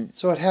 And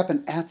so it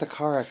happened at the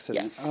car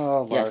accident. Yes.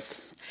 Oh, Lark.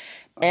 Yes.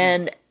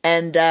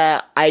 And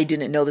I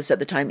didn't know this at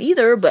the time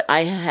either, but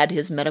I had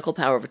his medical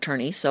power of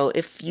attorney. So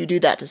if you do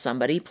that to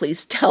somebody,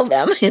 please tell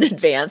them in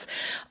advance.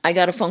 I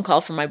got a phone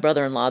call from my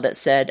brother-in-law that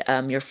said,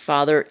 your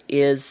father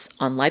is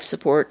on life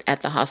support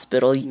at the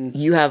hospital.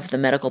 You have the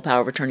medical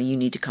power of attorney. You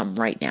need to come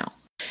right now.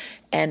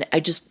 And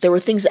there were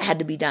things that had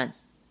to be done.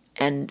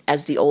 And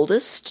as the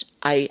oldest,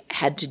 I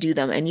had to do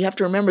them. And you have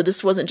to remember,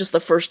 this wasn't just the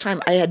first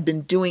time. I had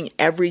been doing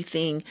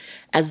everything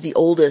as the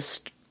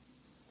oldest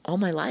all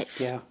my life.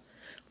 Yeah.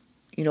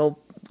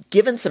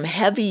 Given some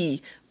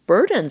heavy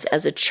burdens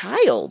as a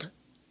child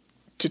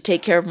to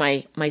take care of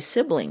my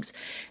siblings.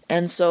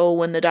 And so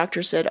when the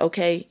doctor said,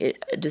 okay,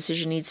 a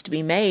decision needs to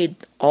be made,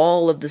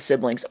 all of the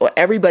siblings, or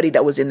everybody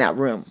that was in that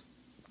room,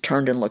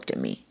 turned and looked at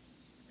me.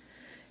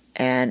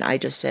 And I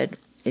just said,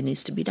 it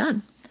needs to be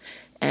done.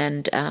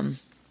 And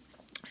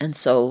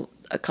so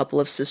a couple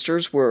of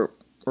sisters were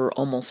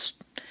almost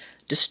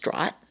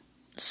distraught,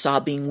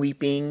 sobbing,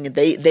 weeping.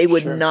 They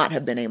would not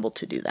have been able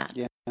to do that.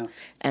 Yeah.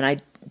 And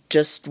I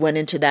just went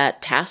into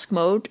that task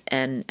mode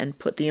and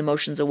put the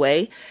emotions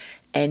away.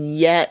 And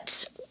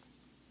yet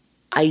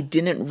I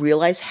didn't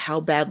realize how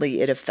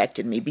badly it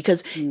affected me,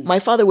 because my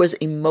father was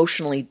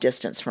emotionally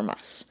distanced from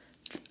us,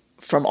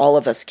 from all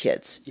of us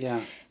kids.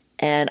 Yeah.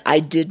 And I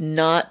did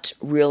not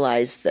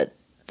realize that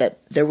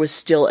there was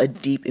still a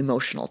deep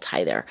emotional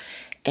tie there.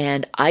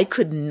 And I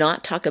could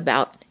not talk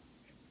about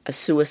a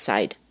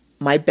suicide.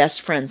 My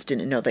best friends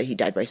didn't know that he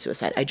died by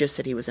suicide. I just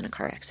said he was in a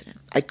car accident.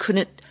 I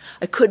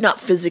could not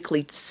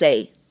physically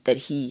say that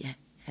he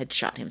had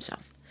shot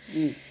himself.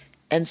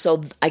 And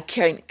so I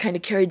kind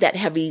of carried that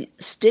heavy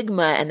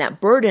stigma and that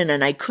burden,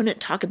 and I couldn't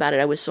talk about it.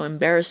 I was so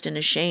embarrassed and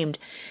ashamed.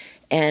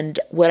 And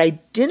what I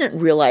didn't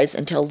realize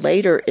until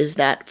later is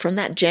that from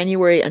that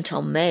January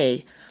until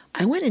May,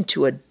 I went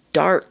into a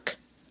dark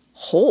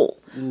hole.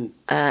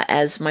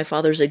 As my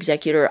father's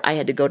executor, I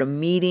had to go to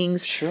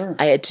meetings. Sure.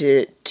 I had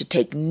to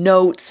take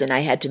notes, and I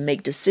had to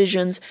make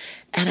decisions.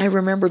 And I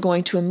remember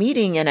going to a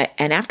meeting, and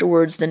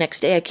afterwards, the next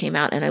day, I came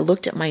out and I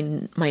looked at my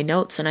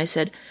notes, and I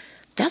said,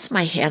 "That's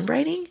my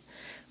handwriting,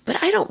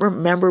 but I don't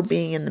remember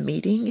being in the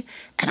meeting,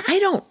 and I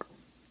don't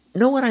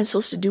know what I'm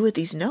supposed to do with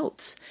these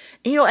notes."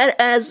 You know,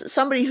 as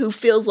somebody who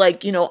feels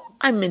like, you know,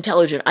 I'm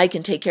intelligent, I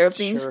can take care of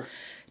things, Sure.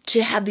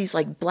 to have these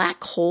like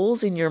black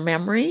holes in your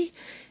memory,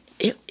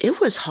 it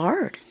was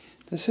hard.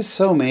 This is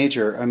so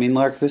major. I mean,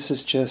 Lark, this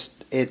is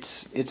just,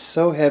 it's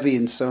so heavy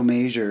and so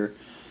major.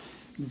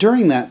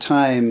 During that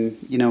time,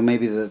 you know,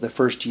 maybe the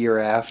first year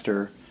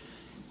after,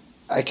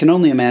 I can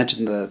only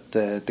imagine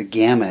the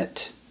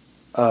gamut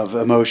of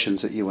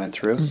emotions that you went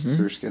through.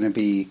 There's going to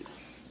be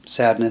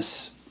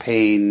sadness,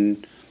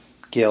 pain,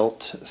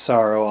 guilt,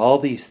 sorrow, all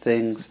these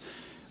things.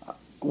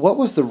 What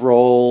was the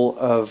role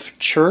of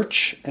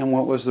church and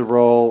what was the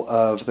role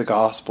of the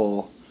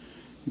gospel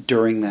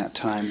during that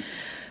time?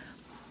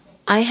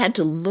 I had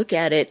to look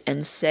at it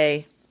and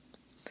say,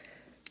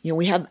 you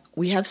know,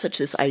 we have such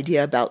this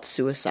idea about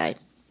suicide,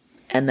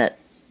 and that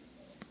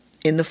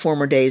in the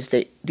former days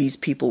that these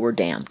people were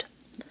damned.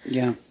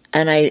 Yeah.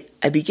 And I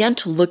began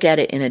to look at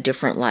it in a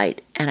different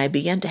light, and I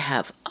began to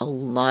have a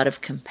lot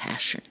of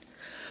compassion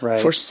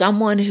for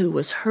someone who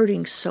was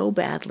hurting so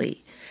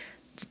badly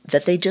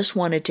that they just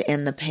wanted to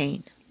end the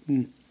pain.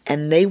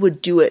 And they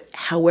would do it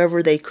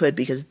however they could,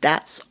 because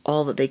that's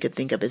all that they could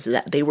think of, is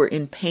that they were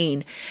in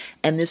pain.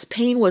 And this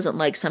pain wasn't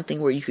like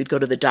something where you could go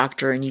to the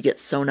doctor and you get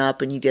sewn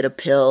up and you get a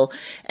pill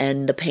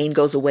and the pain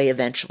goes away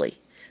eventually.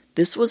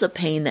 This was a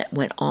pain that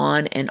went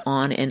on and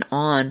on and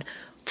on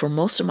for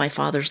most of my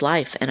father's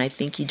life. And I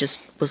think he just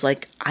was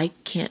like, I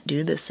can't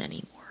do this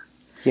anymore.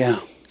 Yeah.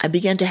 I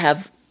began to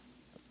have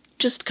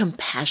just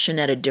compassion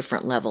at a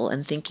different level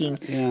and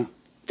thinking,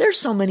 there's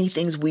so many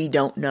things we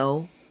don't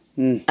know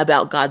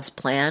about God's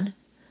plan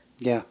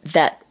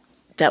that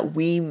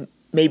we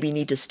maybe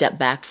need to step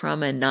back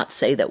from and not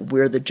say that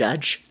we're the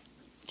judge.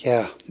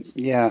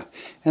 Yeah.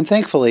 And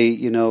thankfully,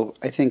 you know,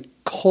 I think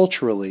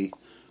culturally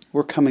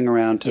we're coming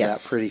around to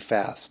that pretty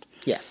fast.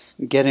 Yes.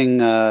 Getting,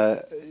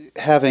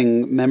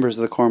 having members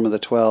of the Quorum of the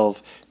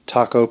 12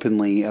 talk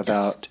openly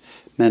about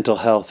mental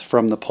health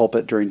from the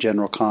pulpit during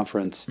General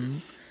Conference.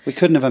 We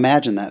couldn't have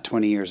imagined that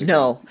 20 years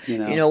ago. No.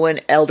 You know,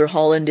 when Elder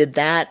Holland did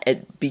that,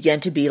 it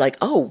began to be like,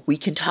 oh, we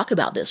can talk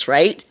about this,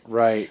 right?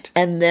 Right.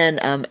 And then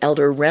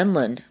Elder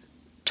Renlund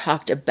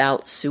talked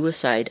about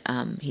suicide.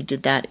 He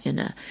did that in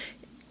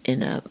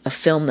a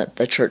film that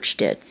the church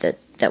did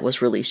that was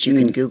released. You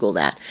can Google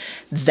that.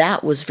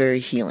 That was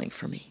very healing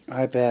for me.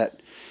 I bet.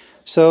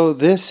 So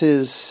this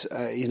is,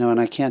 you know,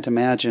 and I can't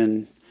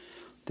imagine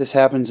this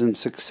happens in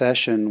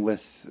succession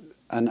with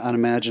an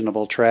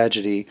unimaginable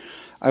tragedy.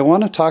 I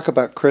want to talk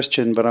about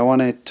Christian, but I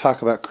want to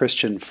talk about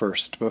Christian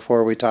first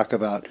before we talk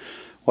about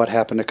what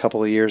happened a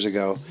couple of years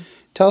ago.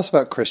 Tell us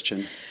about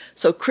Christian.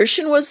 So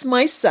Christian was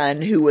my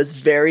son, who was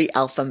very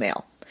alpha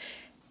male.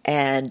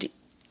 And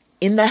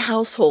in the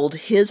household,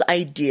 his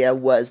idea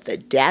was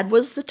that Dad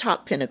was the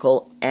top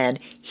pinnacle, and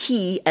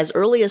he, as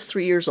early as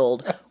 3 years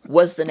old,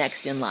 was the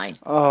next in line.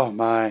 Oh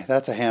my,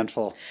 that's a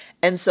handful.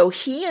 And so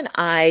he and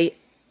I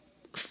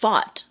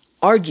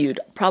argued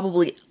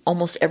probably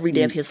almost every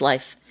day of his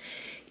life.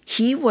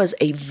 He was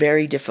a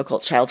very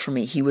difficult child for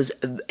me. He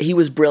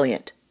was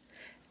brilliant.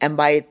 And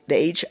by the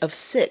age of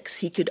 6,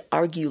 he could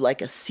argue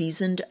like a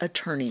seasoned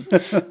attorney.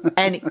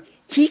 And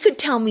he could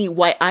tell me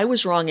why I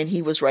was wrong and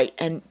he was right.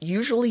 And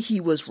usually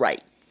he was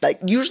right. Like,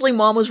 usually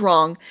Mom was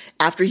wrong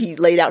after he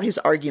laid out his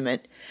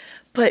argument.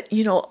 But,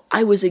 you know,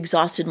 I was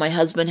exhausted. My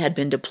husband had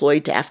been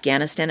deployed to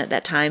Afghanistan at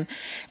that time.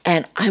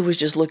 And I was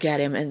just looking at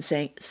him and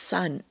saying,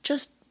 son,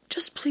 just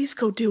please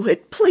go do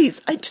it.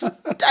 Please.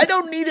 I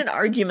don't need an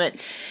argument.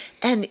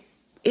 And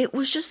it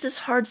was just this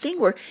hard thing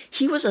where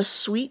he was a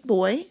sweet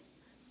boy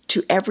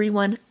to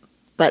everyone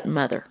but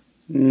Mother.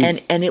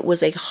 And it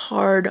was a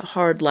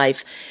hard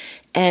life.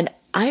 And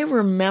I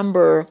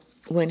remember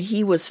when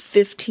he was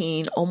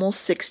 15,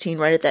 almost 16,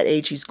 right at that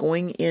age, he's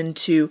going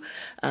into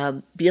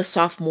be a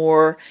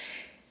sophomore.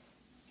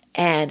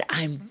 And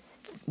I'm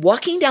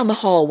walking down the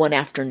hall one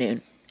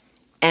afternoon,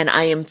 and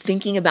I am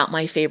thinking about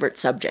my favorite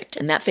subject.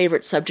 And that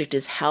favorite subject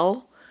is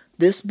how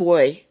this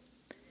boy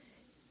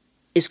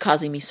is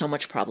causing me so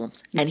much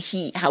problems, and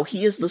how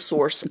he is the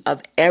source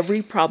of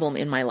every problem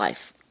in my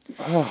life.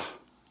 Oh.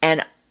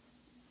 And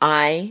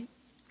I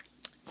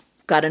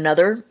got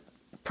another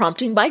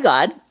prompting by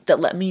God, that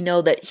let me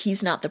know that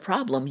he's not the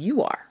problem,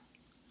 you are.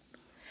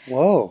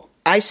 Whoa.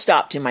 I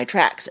stopped in my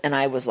tracks and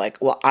I was like,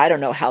 well, I don't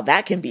know how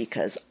that can be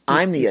because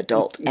I'm the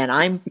adult and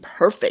I'm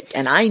perfect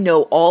and I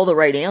know all the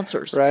right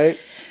answers. Right.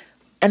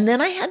 And then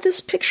I had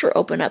this picture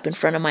open up in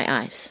front of my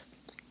eyes.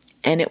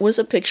 And it was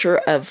a picture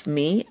of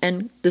me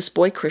and this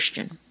boy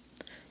Christian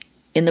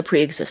in the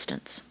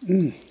pre-existence.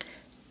 Mm.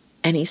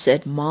 And he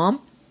said,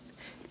 Mom,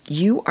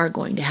 you are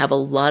going to have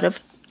you're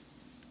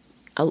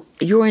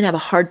going to have a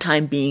hard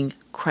time being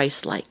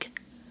Christ-like.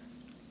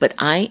 But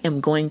I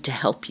am going to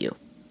help you.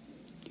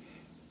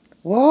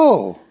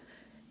 Whoa.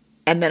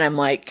 And then I'm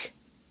like,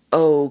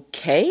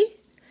 okay.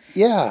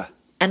 Yeah.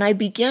 And I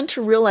began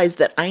to realize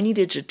that I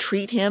needed to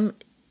treat him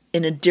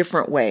in a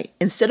different way.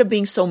 Instead of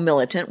being so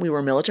militant, we were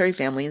a military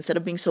family, instead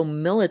of being so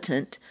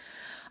militant,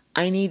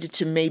 I needed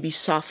to maybe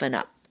soften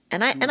up.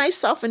 And I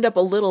softened up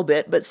a little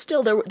bit, but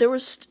still there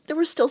was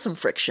still some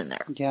friction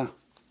there. Yeah.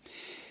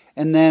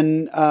 And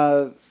then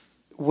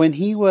when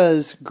he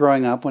was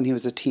growing up, when he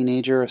was a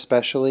teenager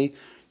especially,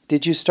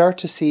 did you start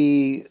to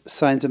see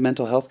signs of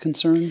mental health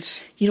concerns?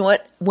 You know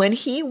what? When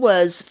he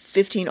was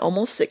 15,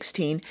 almost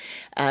 16,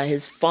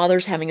 his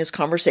father's having his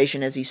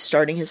conversation as he's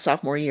starting his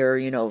sophomore year,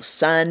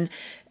 son,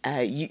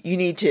 you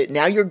need to,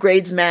 now your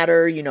grades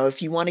matter,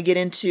 if you want to get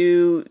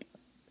into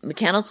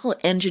mechanical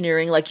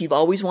engineering like you've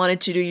always wanted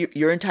to do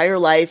your entire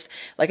life.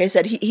 Like I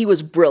said, he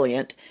was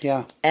brilliant.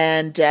 Yeah.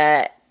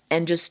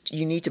 And just,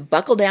 you need to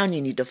buckle down,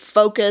 you need to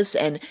focus,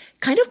 and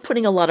kind of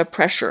putting a lot of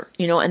pressure,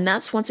 and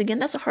that's, once again,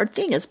 that's a hard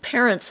thing. As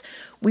parents,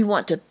 we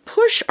want to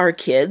push our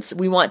kids,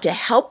 we want to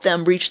help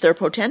them reach their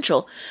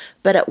potential,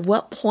 but at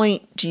what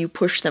point do you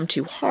push them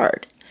too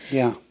hard?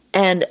 Yeah.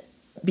 And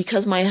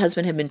because my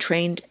husband had been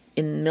trained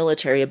in the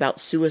military about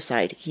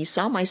suicide, he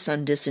saw my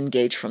son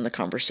disengage from the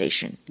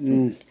conversation.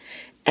 Mm.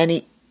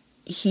 And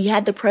he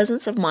had the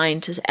presence of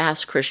mind to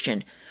ask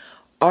Christian,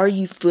 are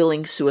you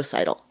feeling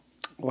suicidal?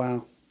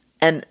 Wow.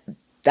 And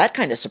that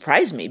kind of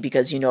surprised me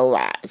because,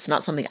 it's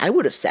not something I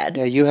would have said.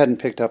 Yeah, you hadn't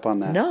picked up on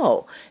that.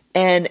 No.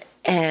 And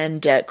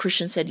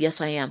Christian said,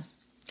 yes, I am.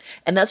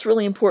 And that's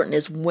really important,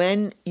 is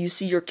when you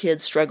see your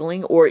kids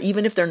struggling, or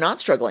even if they're not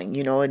struggling,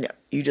 and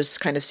you just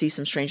kind of see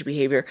some strange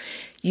behavior,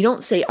 you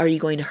don't say, are you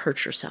going to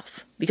hurt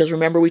yourself? Because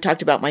remember, we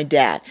talked about my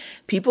dad.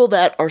 People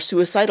that are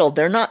suicidal,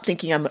 they're not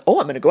thinking, I'm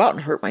going to go out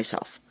and hurt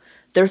myself.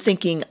 They're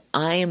thinking,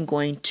 I am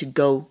going to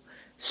go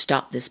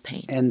stop this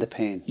pain. End the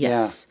pain.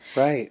 Yes.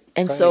 Yeah. Right.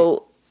 And right.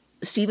 so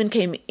Stephen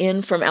came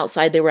in from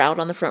outside. They were out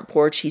on the front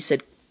porch. He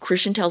said,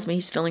 Christian tells me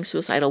he's feeling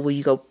suicidal. Will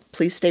you go,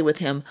 please stay with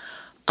him?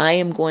 I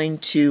am going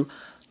to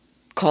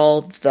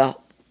call the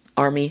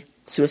Army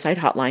suicide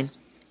hotline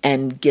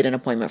and get an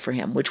appointment for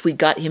him, which we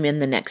got him in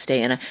the next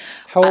day. And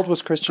how old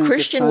was Christian?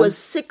 Christian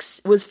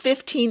was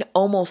 15,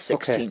 almost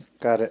 16. Okay,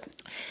 got it.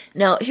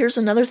 Now, here's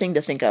another thing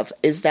to think of,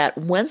 is that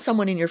when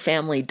someone in your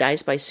family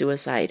dies by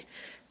suicide,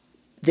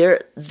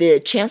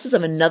 the chances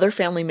of another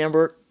family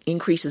member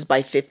increases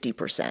by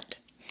 50%.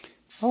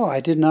 Oh,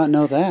 I did not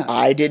know that.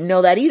 I didn't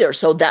know that either.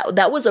 So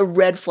that was a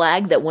red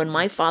flag that when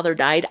my father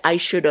died, I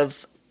should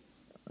have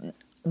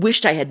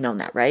wished I had known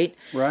that, right?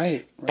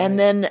 Right. And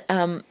then,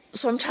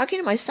 so I'm talking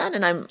to my son,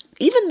 and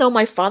even though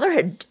my father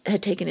had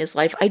taken his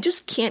life, I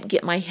just can't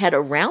get my head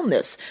around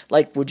this.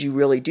 Like, would you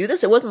really do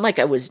this? It wasn't like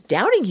I was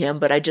doubting him,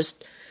 but I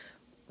just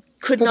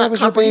could not that was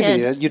comprehend.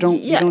 Your baby.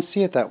 You don't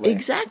see it that way.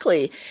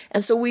 Exactly.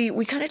 And so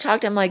we kind of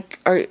talked. I'm like,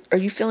 are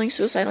you feeling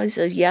suicidal? He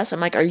said, yes.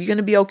 I'm like, are you going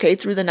to be okay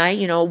through the night?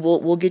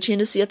 We'll get you in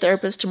to see a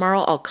therapist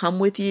tomorrow. I'll come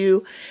with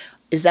you.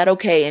 Is that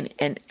okay?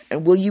 And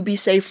will you be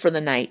safe for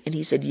the night? And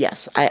he said,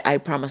 yes, I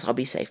promise I'll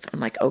be safe.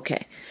 I'm like,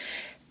 okay.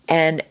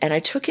 And I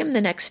took him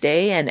the next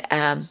day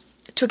and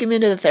took him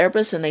into the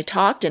therapist, and they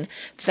talked and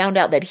found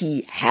out that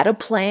he had a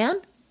plan,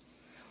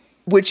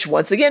 which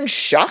once again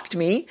shocked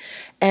me.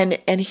 And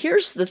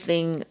here's the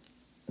thing,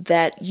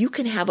 that you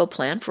can have a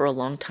plan for a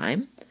long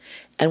time.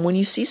 And when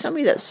you see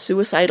somebody that's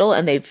suicidal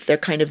and they're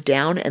kind of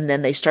down and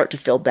then they start to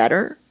feel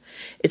better,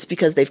 it's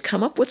because they've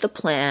come up with a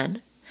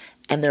plan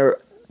and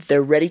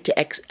they're ready to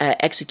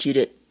execute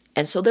it.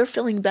 And so they're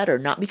feeling better,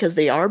 not because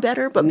they are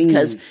better, but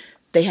because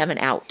they have an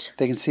out.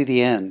 They can see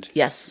the end.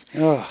 Yes.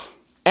 Ugh.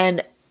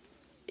 And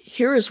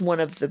here is one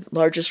of the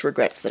largest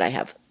regrets that I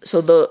have.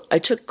 So I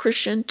took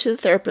Christian to the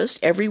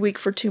therapist every week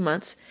for 2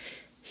 months.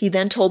 He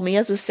then told me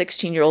as a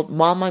 16-year-old,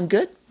 Mom, I'm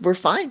good. We're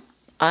fine.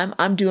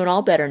 I'm doing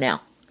all better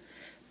now.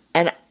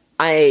 And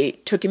I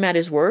took him at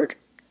his word.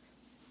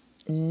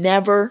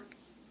 Never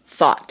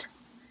thought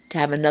to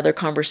have another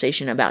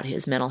conversation about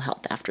his mental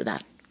health after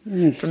that.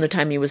 From the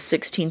time he was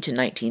 16 to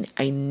 19,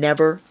 I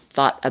never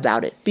thought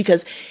about it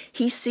because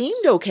he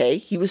seemed okay.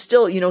 He was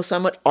still,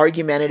 somewhat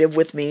argumentative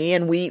with me,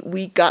 and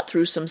we got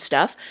through some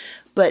stuff.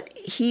 But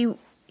he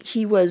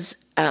was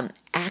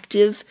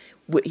active.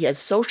 He had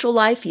social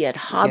life. He had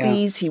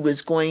hobbies. Yeah. He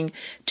was going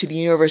to the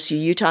University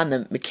of Utah in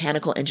the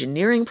mechanical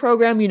engineering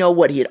program,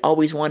 what he had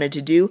always wanted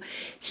to do.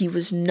 He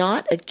was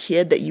not a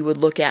kid that you would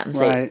look at and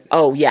say,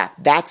 oh, yeah,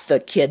 that's the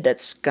kid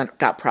that's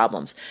got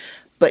problems.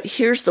 But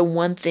here's the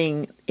one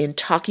thing in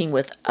talking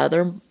with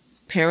other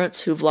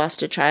parents who've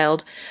lost a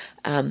child,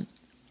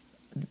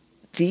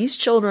 these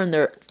children,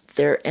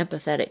 they're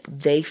empathetic.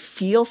 They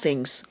feel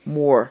things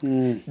more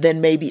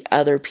than maybe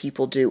other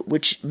people do,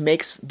 which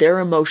makes their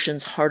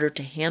emotions harder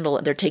to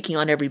handle. They're taking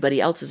on everybody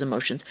else's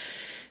emotions.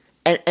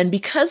 And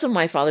because of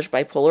my father's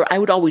bipolar, I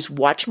would always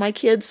watch my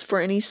kids for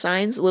any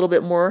signs a little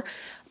bit more.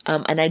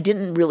 And I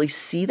didn't really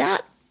see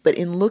that. But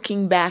in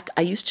looking back,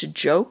 I used to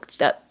joke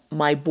that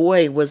my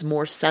boy was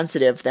more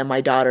sensitive than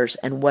my daughters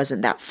and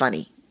wasn't that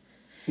funny.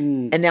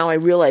 And now I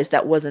realize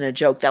that wasn't a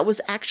joke. That was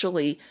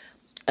actually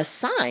a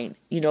sign,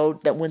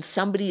 that when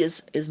somebody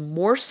is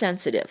more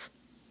sensitive,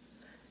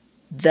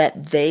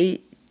 that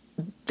they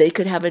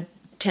could have a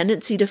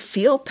tendency to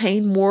feel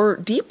pain more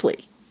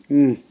deeply.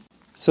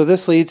 So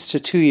this leads to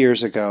 2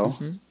 years ago,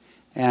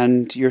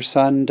 and your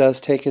son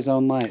does take his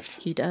own life.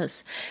 He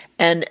does.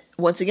 And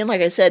once again,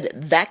 like I said,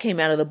 that came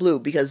out of the blue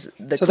because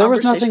So there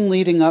was nothing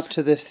leading up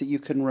to this that you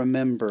can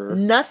remember?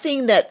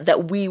 Nothing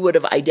that we would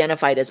have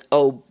identified as,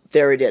 oh,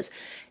 there it is.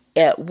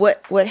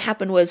 What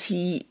happened was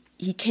he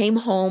came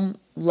home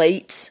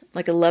late,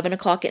 like 11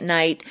 o'clock at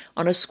night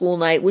on a school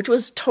night, which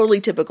was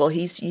totally typical.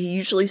 He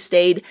usually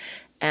stayed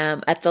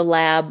at the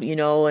lab,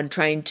 and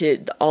trying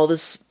to all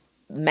this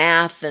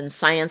math and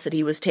science that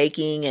he was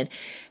taking,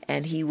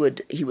 and he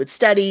would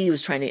study. He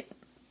was trying to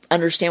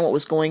understand what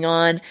was going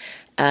on.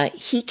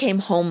 He came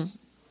home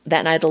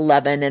that night at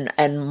 11,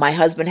 and my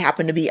husband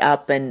happened to be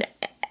up, and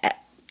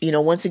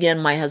once again,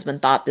 my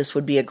husband thought this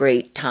would be a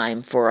great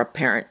time for a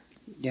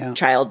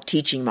parent-child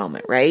teaching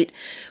moment, right?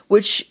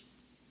 Which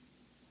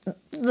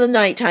the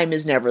nighttime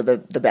is never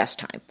the best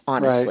time,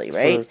 honestly,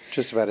 right? For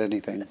just about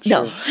anything.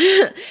 No.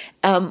 Sure.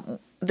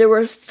 There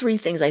were 3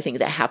 things I think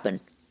that happened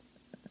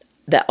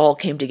that all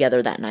came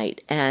together that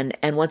night. And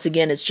once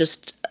again, it's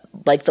just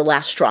like the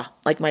last straw,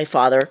 like my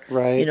father,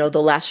 right.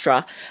 The last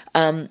straw.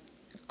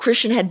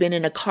 Christian had been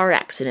in a car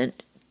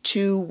accident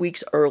 2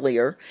 weeks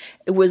earlier.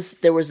 There was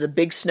the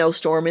big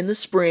snowstorm in the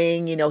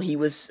spring.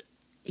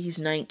 He's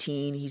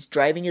 19. He's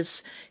driving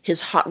his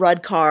hot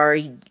rod car.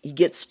 He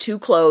gets too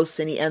close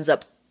and he ends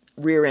up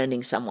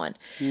rear-ending someone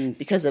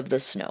because of the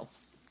snow.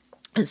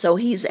 And so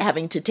he's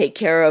having to take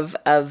care of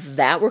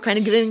that. We're kind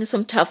of giving him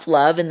some tough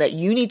love, and that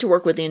you need to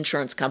work with the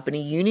insurance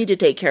company. You need to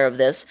take care of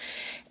this,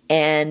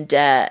 and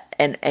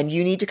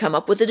you need to come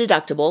up with a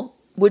deductible,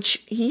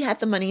 which he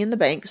had the money in the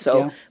bank.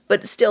 So,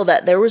 but still,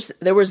 that there was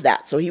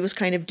that. So he was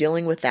kind of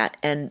dealing with that.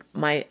 And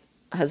my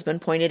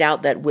husband pointed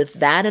out that with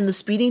that and the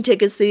speeding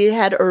tickets that he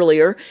had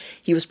earlier,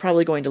 he was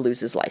probably going to lose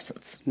his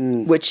license,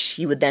 which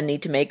he would then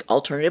need to make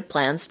alternative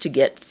plans to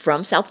get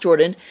from South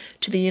Jordan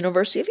to the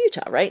University of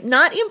Utah, right?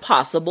 Not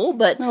impossible,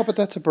 but... No, but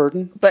that's a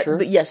burden.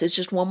 But yes, it's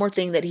just one more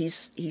thing that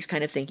he's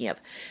kind of thinking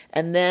of.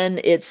 And then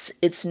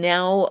it's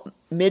now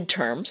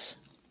midterms,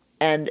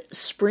 and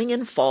spring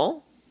and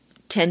fall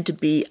tend to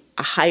be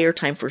a higher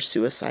time for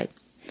suicide.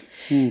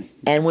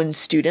 And when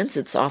students,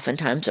 it's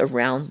oftentimes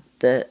around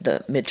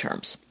the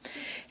midterms.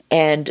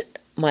 And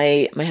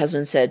my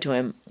husband said to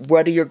him,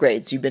 "What are your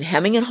grades? You've been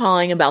hemming and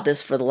hawing about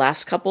this for the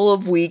last couple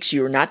of weeks.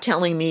 You're not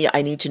telling me.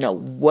 I need to know.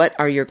 What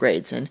are your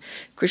grades?" And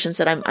Christian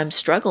said, I'm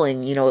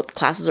struggling.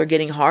 Classes are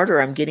getting harder.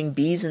 I'm getting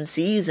B's and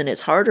C's, and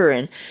it's harder.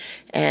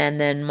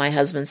 And then my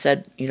husband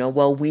said,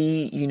 well,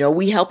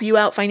 we help you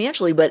out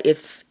financially, but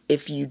if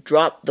you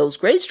drop, those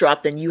grades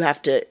drop, then you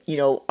have to,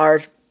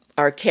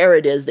 our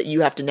carrot is that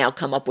you have to now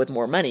come up with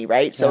more money,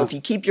 right? So if you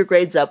keep your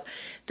grades up,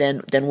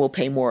 then we'll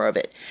pay more of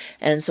it.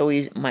 And so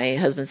my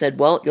husband said,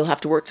 well, you'll have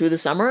to work through the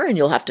summer, and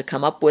you'll have to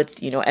come up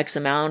with, X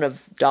amount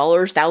of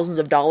dollars, thousands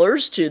of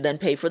dollars to then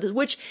pay for this,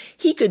 which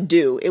he could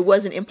do. It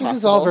wasn't impossible. This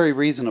is all very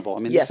reasonable. I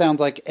mean, this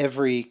sounds like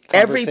every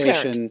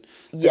conversation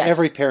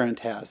every parent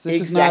has.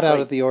 This is not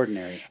out of the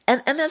ordinary.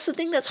 And that's the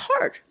thing that's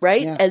hard,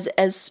 right? Yeah.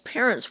 As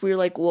parents, we're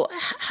like, well,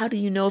 how do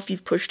you know if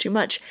you've pushed too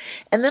much?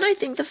 And then I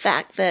think the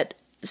fact that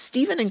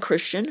Stephen and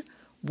Christian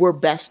were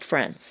best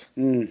friends.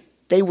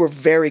 They were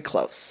very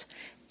close.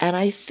 And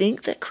I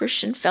think that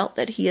Christian felt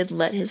that he had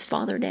let his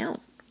father down.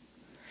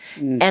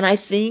 And I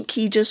think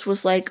he just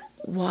was like,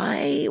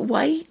 why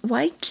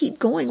keep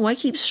going? Why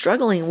keep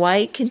struggling?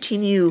 Why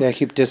continue? Yeah,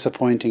 keep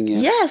disappointing you.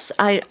 Yes,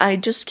 I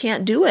just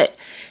can't do it.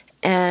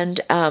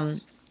 And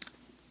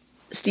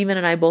Stephen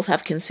and I both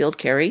have concealed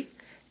carry,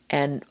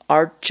 and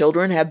our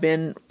children have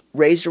been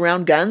raised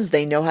around guns.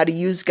 They know how to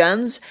use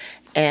guns,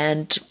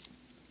 and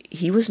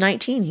he was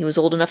 19. He was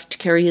old enough to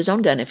carry his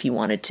own gun if he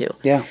wanted to.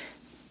 Yeah.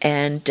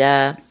 And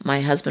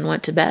my husband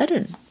went to bed,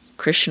 and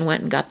Christian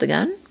went and got the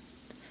gun,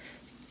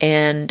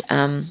 and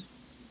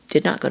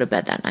did not go to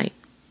bed that night.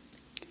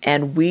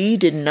 And we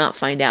did not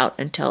find out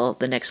until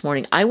the next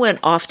morning. I went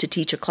off to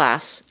teach a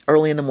class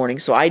early in the morning,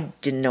 so I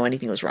didn't know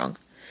anything was wrong.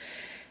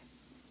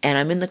 And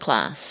I'm in the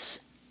class,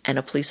 and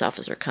a police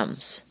officer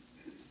comes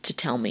to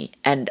tell me,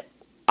 and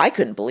I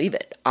couldn't believe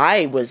it.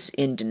 I was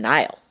in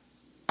denial.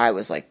 I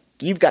was like,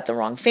 you've got the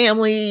wrong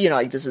family,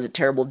 this is a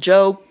terrible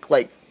joke,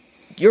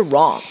 you're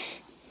wrong.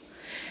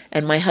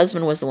 And my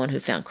husband was the one who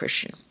found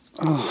Christian.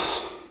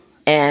 Oh.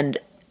 And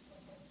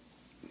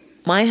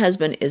my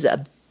husband is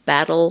a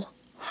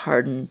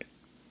battle-hardened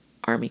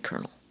Army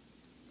colonel.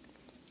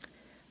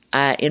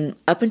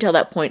 Up until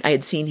that point, I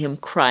had seen him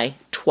cry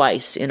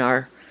twice in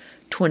our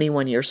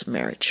 21 years of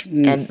marriage.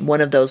 And one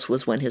of those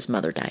was when his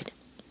mother died.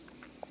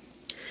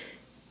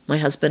 My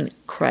husband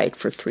cried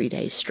for 3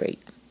 days straight.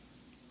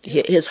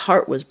 His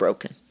heart was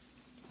broken.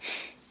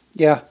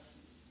 Yeah.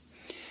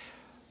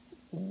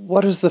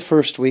 What does the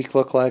first week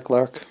look like,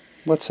 Lark?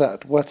 What's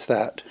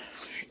that?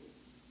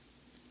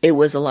 It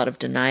was a lot of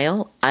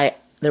denial.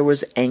 There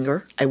was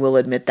anger. I will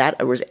admit that.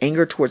 There was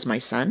anger towards my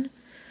son.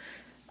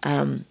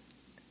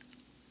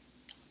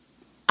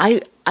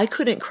 I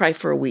couldn't cry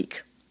for a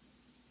week,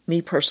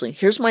 me personally.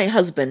 Here's my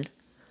husband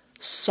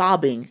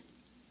sobbing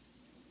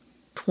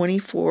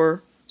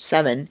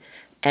 24/7,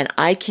 and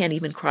I can't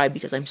even cry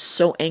because I'm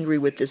so angry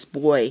with this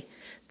boy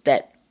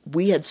that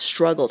we had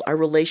struggled. Our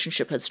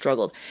relationship had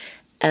struggled.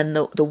 And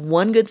the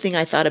one good thing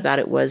I thought about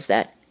it was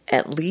that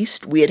at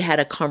least we had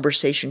a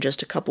conversation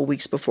just a couple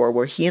weeks before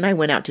where he and I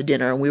went out to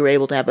dinner and we were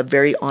able to have a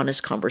very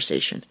honest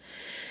conversation.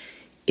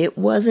 It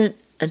wasn't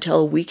until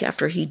a week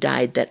after he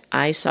died that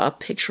I saw a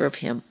picture of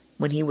him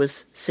when he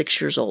was 6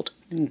 years old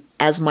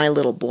as my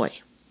little boy,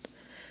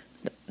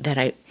 that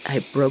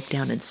I broke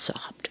down and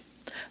sobbed.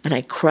 And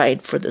I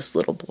cried for this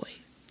little boy.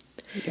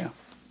 Yeah.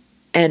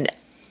 And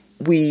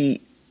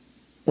we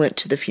went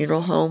to the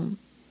funeral home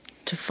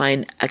to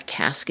find a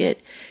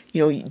casket,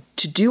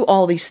 to do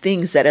all these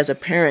things that as a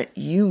parent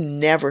you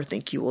never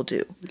think you will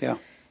do. Yeah.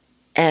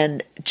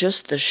 And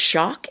just the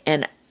shock,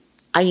 and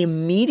I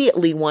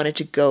immediately wanted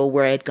to go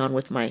where I had gone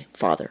with my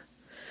father.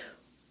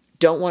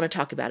 Don't want to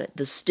talk about it.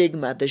 The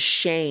stigma, the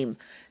shame,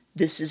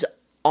 this is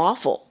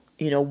awful.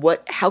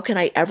 How can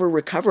I ever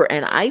recover?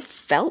 And I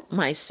felt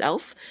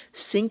myself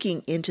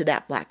sinking into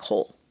that black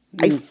hole.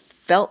 I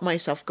felt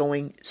myself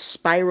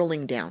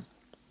spiraling down.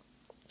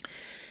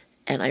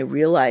 And I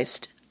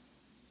realized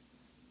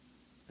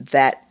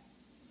that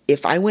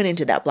if I went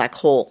into that black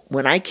hole,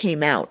 when I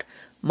came out,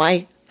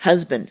 my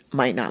husband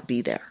might not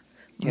be there.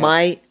 Yeah.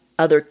 My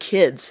other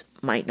kids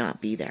might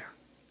not be there.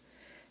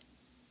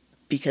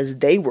 Because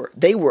they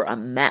were a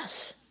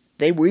mess.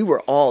 We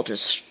were all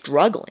just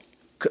struggling.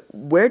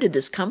 Where did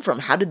this come from?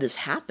 How did this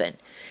happen?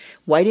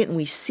 Why didn't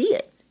we see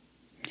it?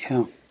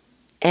 Yeah.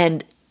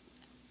 And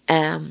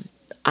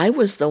I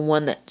was the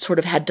one that sort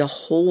of had to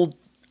hold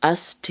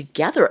us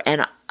together.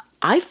 And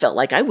I felt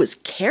like I was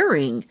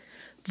carrying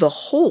the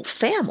whole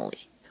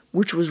family,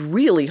 which was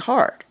really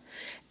hard.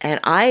 And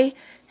I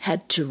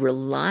had to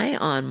rely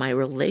on my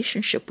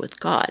relationship with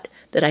God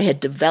that I had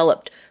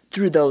developed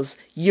through those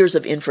years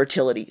of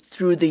infertility,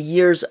 through the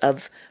years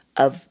of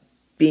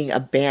being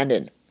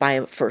abandoned by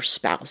a first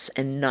spouse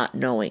and not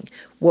knowing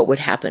what would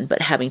happen,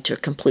 but having to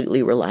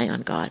completely rely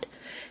on God.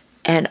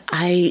 And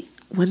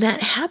when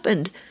that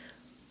happened,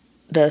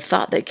 the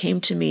thought that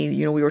came to me,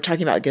 we were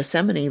talking about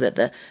Gethsemane,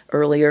 but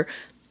earlier,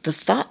 the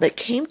thought that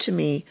came to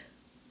me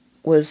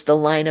was the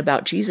line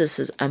about Jesus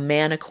is a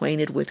man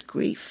acquainted with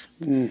grief.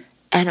 And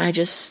I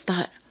just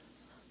thought,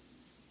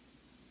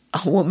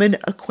 a woman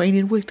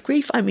acquainted with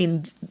grief. I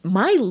mean,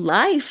 my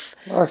life,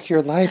 Lark,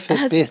 your life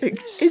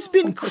it's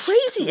been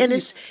crazy, and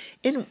it's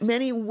in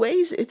many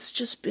ways it's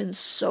just been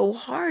so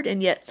hard.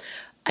 And yet,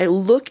 I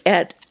look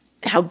at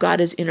how God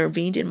has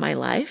intervened in my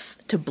life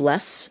to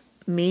bless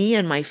me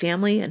and my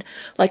family, and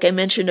like I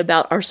mentioned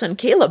about our son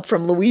Caleb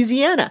from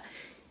Louisiana,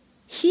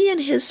 he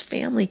and his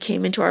family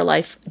came into our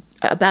life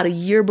about a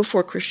year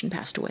before Christian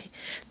passed away.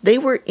 They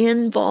were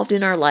involved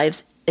in our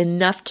lives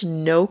enough to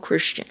know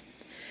Christian,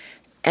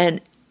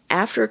 and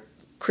after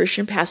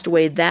Christian passed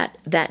away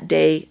that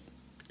day,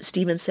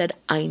 Stephen said,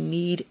 I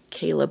need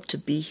Caleb to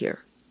be here.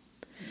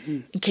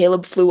 And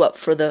Caleb flew up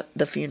for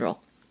the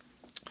funeral.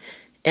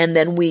 And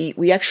then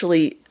we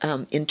actually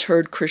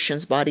interred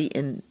Christian's body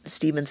in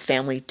Stephen's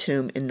family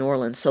tomb in New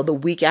Orleans. So the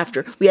week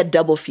after, we had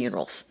double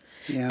funerals.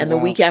 Yeah, and the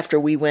week after,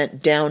 we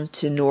went down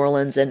to New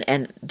Orleans,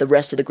 and the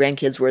rest of the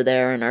grandkids were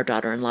there, and our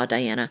daughter-in-law,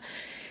 Diana.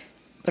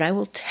 But I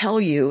will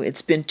tell you,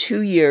 it's been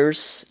 2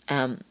 years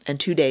and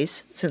 2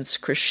 days since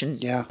Christian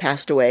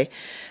passed away.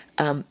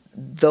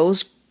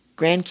 Those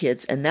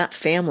grandkids and that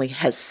family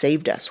has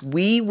saved us.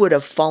 We would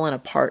have fallen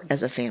apart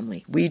as a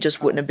family. We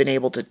just wouldn't have been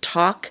able to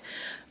talk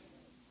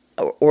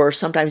or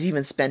sometimes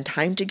even spend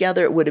time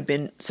together. It would have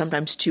been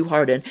sometimes too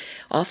hard. And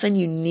often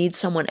you need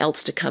someone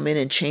else to come in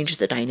and change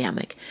the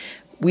dynamic.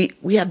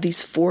 We have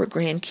these 4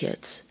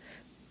 grandkids,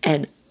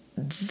 and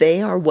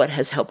they are what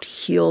has helped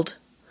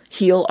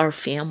heal our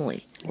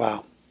family.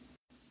 Wow.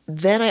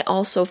 Then I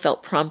also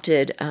felt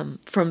prompted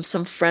from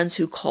some friends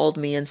who called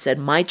me and said,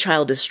 my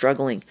child is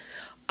struggling.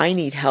 I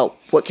need help.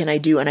 What can I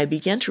do? And I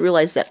began to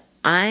realize that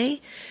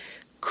I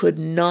could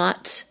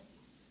not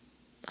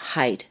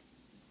hide.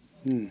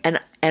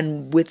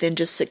 And within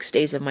just 6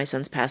 days of my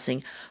son's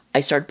passing,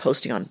 I started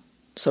posting on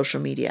social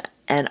media.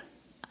 And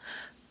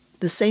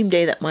the same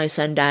day that my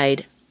son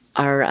died,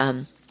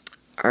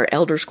 our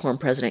elders quorum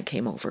president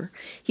came over.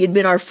 He had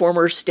been our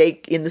former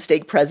stake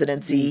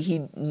presidency.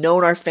 He'd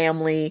known our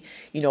family,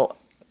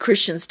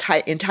 Christian's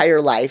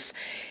entire life.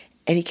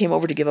 And he came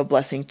over to give a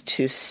blessing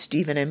to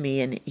Stephen and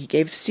me. And he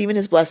gave Stephen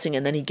his blessing,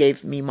 and then he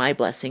gave me my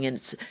blessing. And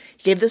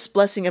he gave this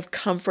blessing of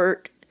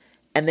comfort,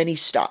 and then he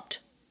stopped.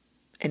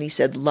 And he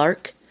said,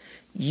 Lark,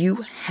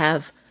 you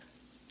have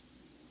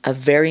a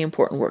very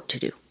important work to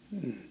do.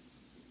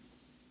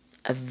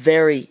 A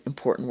very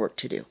important work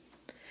to do.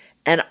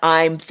 And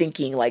I'm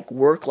thinking work?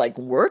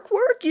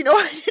 You know,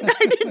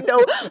 I didn't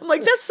know. I'm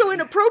like, that's so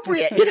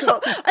inappropriate. You know,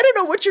 I don't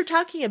know what you're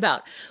talking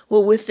about.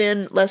 Well,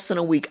 within less than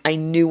a week, I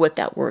knew what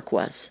that work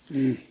was.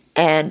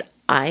 And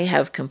I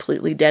have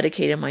completely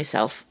dedicated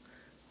myself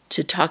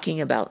to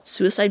talking about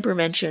suicide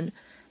prevention.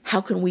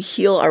 How can we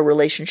heal our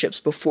relationships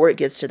before it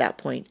gets to that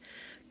point?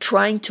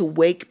 Trying to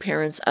wake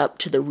parents up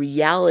to the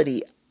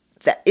reality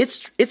that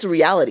it's a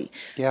reality.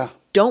 Yeah.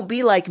 Don't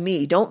be like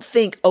me. Don't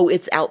think, oh,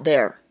 it's out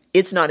there.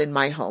 It's not in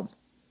my home,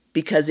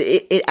 because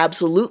it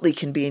absolutely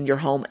can be in your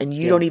home, and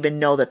you don't even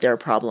know that there are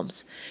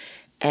problems.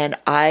 And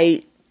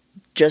I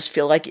just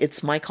feel like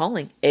it's my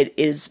calling. It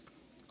is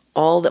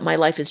all that my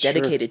life is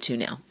dedicated to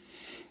now.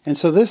 And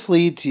so this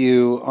leads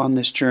you on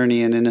this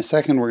journey, and in a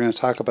second we're going to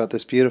talk about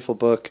this beautiful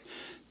book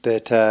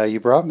that you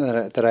brought me,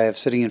 that I have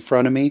sitting in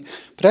front of me.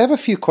 But I have a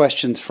few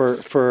questions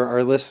for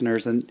our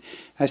listeners, and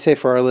I say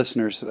for our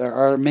listeners,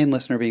 our main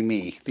listener being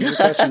me. These are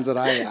questions that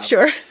I have.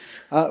 Sure.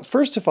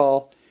 First of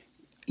all,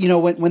 you know,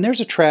 when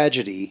there's a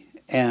tragedy,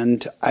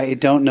 and I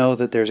don't know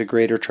that there's a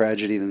greater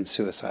tragedy than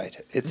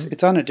suicide.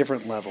 It's on a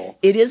different level.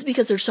 It is,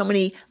 because there's so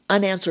many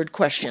unanswered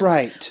questions.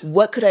 Right.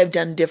 What could I have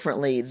done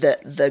differently?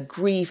 The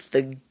grief,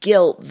 the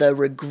guilt, the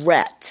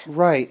regret.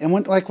 Right. And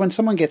when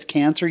someone gets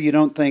cancer, you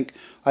don't think,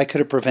 I could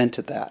have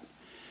prevented that.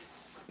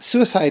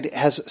 Suicide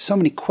has so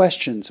many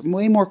questions,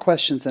 way more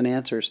questions than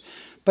answers.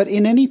 But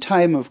in any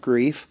time of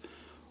grief,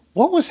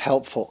 what was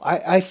helpful?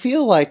 I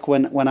feel like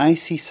when I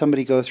see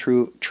somebody go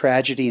through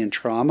tragedy and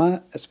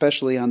trauma,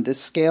 especially on this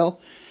scale,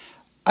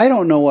 I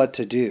don't know what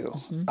to do.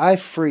 I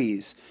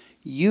freeze.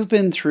 You've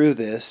been through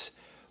this.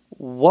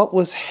 What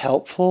was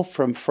helpful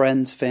from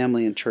friends,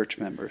 family, and church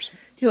members?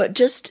 You know,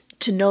 just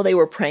to know they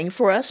were praying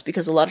for us,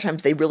 because a lot of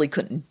times they really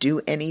couldn't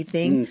do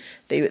anything.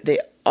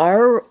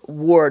 Our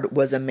ward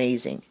was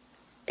amazing,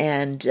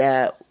 and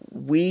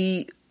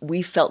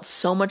we felt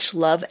so much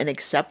love and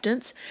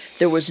acceptance.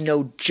 There was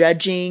no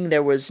judging.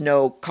 There was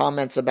no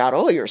comments about,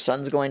 oh, your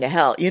son's going to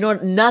hell. You know,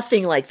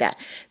 nothing like that.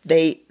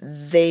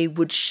 They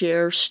would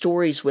share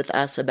stories with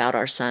us about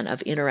our son,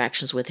 of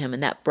interactions with him,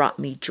 and that brought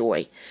me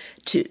joy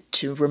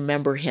to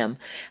remember him.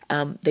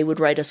 They would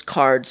write us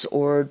cards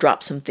or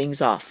drop some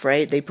things off,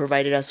 right? They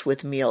provided us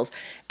with meals.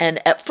 And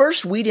at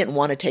first, we didn't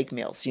want to take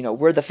meals. You know,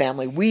 we're the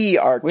family. We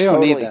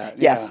don't need that.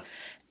 Yes.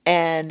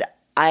 And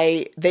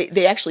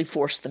they actually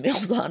forced the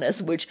meals on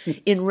us, which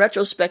in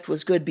retrospect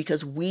was good,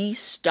 because we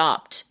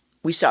stopped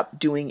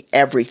doing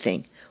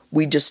everything.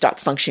 We just stopped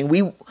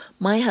functioning.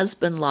 My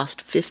husband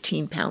lost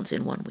 15 pounds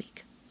in 1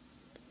 week.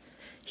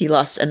 He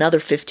lost another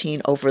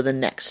 15 over the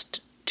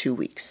next 2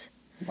 weeks.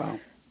 Wow.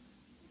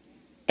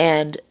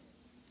 And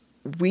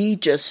we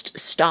just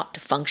stopped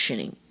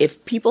functioning.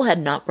 If people had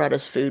not brought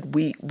us food,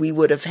 we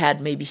would have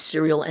had maybe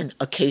cereal and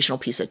occasional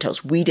piece of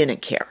toast. We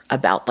didn't care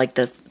about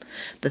the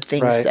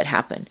things that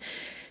happen.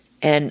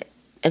 And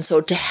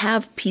so to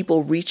have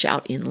people reach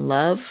out in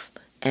love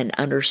and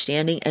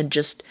understanding, and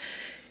just,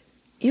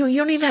 you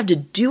don't even have to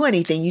do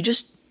anything. You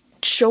just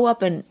show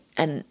up and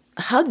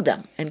hug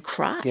them and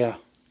cry. Yeah.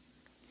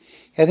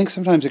 I think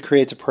sometimes it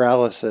creates a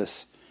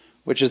paralysis,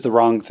 which is the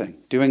wrong thing.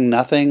 Doing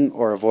nothing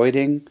or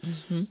avoiding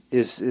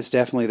is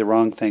definitely the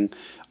wrong thing.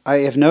 I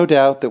have no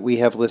doubt that we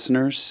have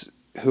listeners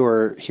who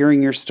are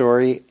hearing your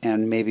story,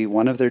 and maybe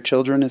one of their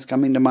children is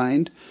coming to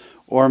mind.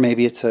 Or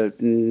maybe it's a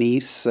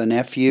niece, a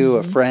nephew,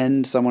 a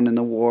friend, someone in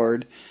the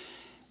ward.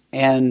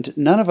 And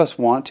none of us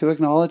want to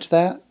acknowledge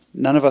that.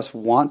 None of us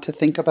want to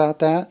think about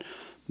that.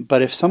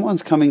 But if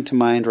someone's coming to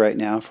mind right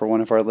now for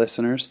one of our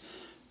listeners,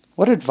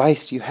 what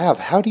advice do you have?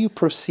 How do you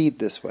proceed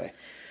this way?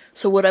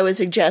 So what I would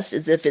suggest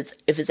is, if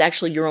it's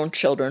actually your own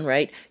children,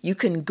 right, you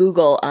can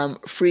Google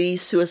free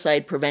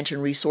suicide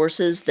prevention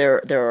resources.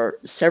 There are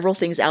several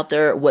things out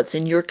there. What's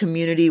in your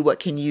community? What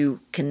can you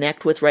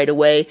connect with right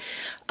away?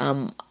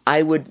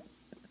 I would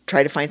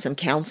try to find some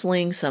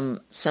counseling,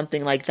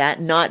 something like that.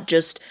 Not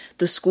just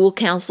the school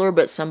counselor,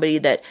 but somebody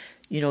that,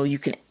 you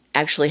can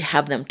actually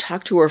have them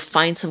talk to, or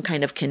find some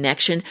kind of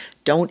connection.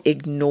 Don't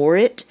ignore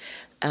it.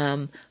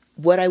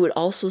 What I would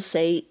also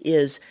say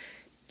is,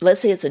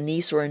 let's say it's a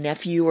niece or a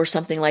nephew or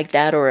something like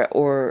that,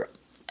 or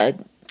a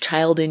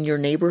child in your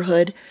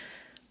neighborhood.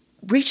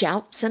 Reach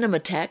out, send them a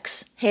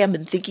text. Hey, I've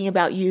been thinking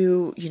about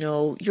you.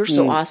 You're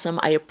so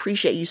awesome. I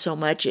appreciate you so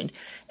much.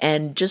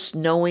 And just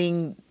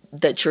knowing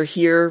that you're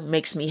here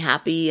makes me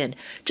happy, and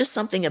just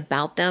something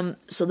about them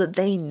so that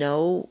they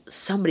know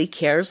somebody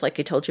cares. Like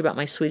I told you about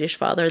my Swedish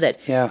father, that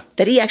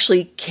he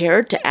actually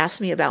cared to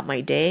ask me about my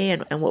day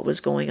and what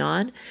was going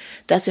on.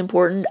 That's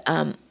important.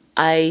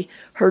 I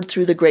heard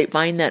through the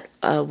grapevine that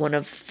one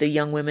of the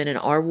young women in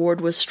our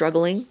ward was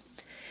struggling,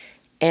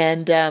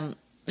 and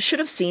should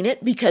have seen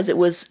it, because it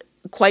was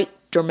quite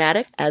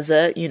dramatic as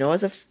a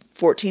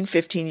 14,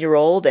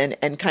 15-year-old,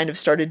 and kind of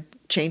started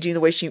changing the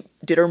way she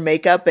did her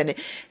makeup. And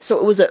so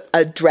it was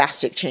a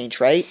drastic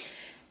change, right?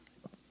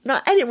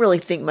 I didn't really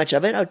think much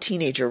of it. I'm a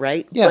teenager,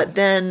 right? Yeah. But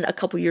then a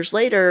couple years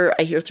later,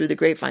 I hear through the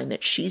grapevine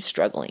that she's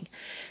struggling.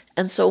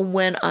 And so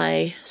when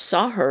I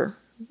saw her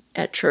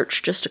at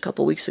church just a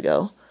couple weeks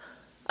ago,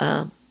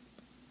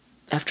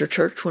 after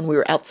church when we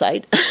were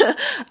outside,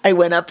 I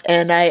went up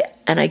and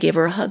I gave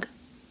her a hug.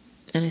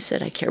 And I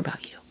said, I care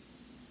about you.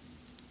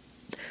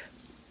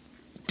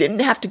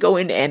 Didn't have to go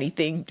into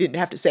anything. Didn't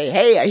have to say,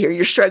 hey, I hear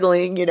you're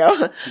struggling,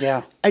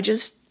 Yeah. I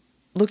just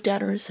looked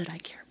at her and said, I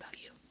care about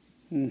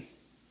you.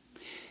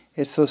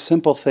 It's those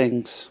simple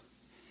things.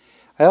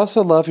 I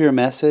also love your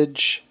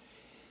message,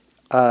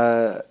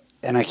 and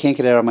I can't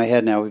get it out of my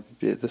head now.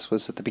 This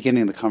was at the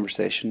beginning of the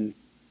conversation.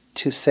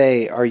 To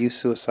say, are you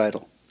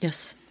suicidal?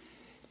 Yes.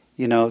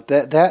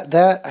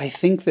 That I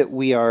think that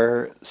we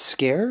are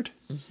scared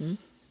Mm-hmm.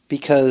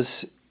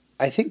 because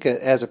I think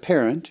as a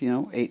parent,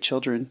 8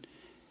 children,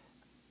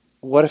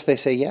 what if they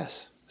say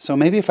yes? So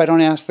maybe if I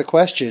don't ask the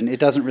question, it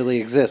doesn't really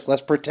exist.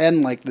 Let's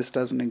pretend like this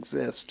doesn't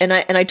exist. And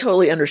I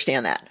totally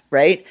understand that,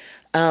 right?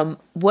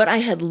 What I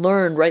had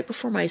learned right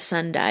before my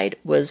son died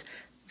was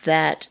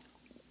that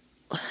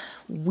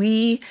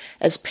we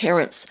as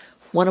parents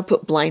want to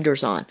put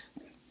blinders on,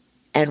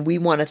 and we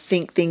want to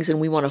think things, and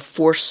we want to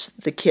force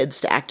the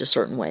kids to act a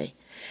certain way.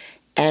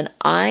 And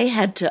I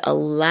had to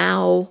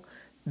allow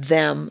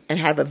them and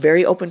have a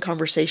very open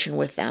conversation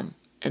with them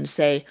and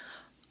say,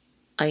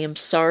 I am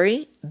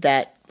sorry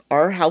that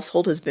our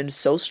household has been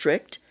so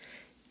strict.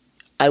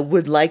 I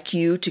would like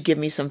you to give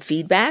me some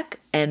feedback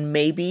and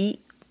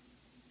maybe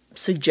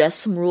suggest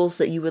some rules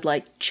that you would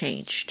like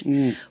changed.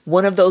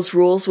 One of those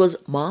rules was,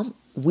 Mom,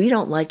 we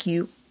don't like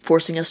you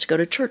forcing us to go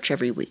to church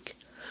every week.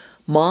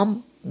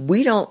 Mom,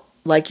 we don't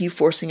like you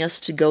forcing us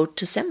to go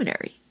to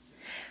seminary.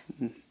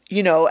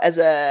 As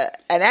an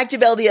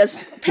active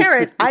LDS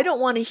parent, I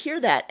don't want to hear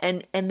that.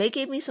 And they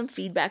gave me some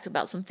feedback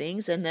about some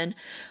things. And then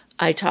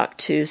I talked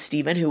to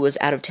Stephen, who was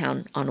out of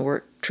town on a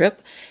work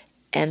trip.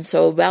 And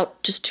so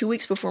about just 2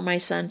 weeks before my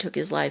son took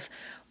his life,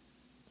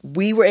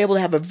 we were able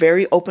to have a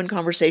very open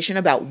conversation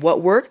about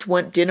what worked,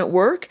 what didn't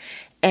work,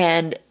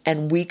 and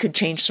we could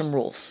change some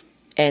rules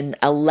and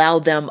allow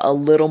them a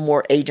little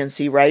more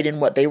agency, right, in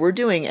what they were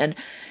doing. And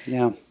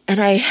Yeah. And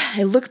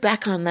I look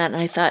back on that and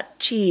I thought,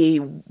 gee,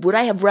 would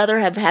I have rather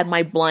have had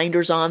my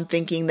blinders on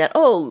thinking that,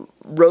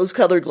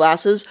 rose-colored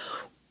glasses,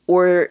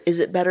 or is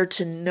it better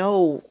to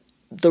know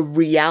the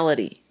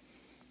reality?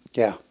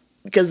 Yeah.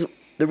 Because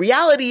the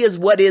reality is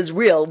what is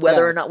real,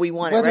 whether or not we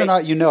want whether it, right? Whether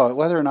or not you know it,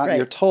 whether or not Right.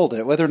 you're told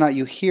it, whether or not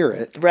you hear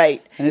it.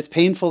 Right. And it's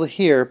painful to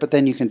hear, but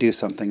then you can do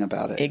something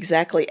about it.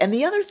 Exactly. And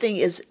the other thing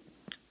is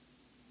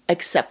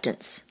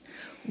acceptance.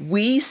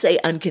 We say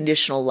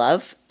unconditional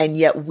love, and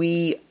yet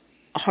we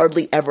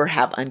hardly ever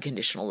have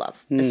unconditional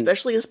love,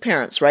 especially as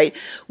parents, right?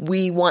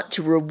 We want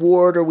to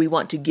reward, or we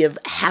want to give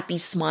happy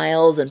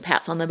smiles and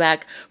pats on the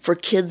back for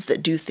kids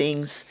that do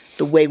things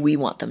the way we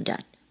want them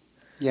done.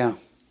 Yeah.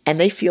 And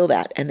they feel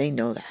that, and they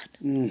know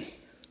that.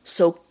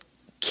 So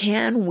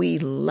can we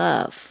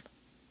love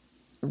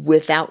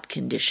without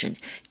condition?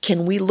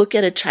 Can we look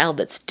at a child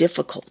that's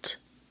difficult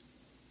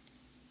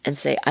and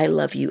say, I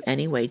love you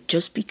anyway,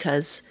 just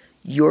because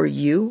you're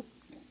you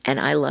and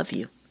I love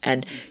you?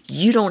 And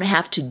you don't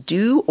have to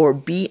do or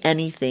be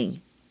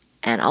anything,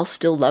 and I'll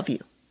still love you.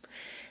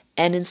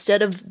 And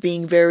instead of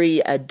being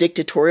very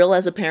dictatorial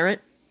as a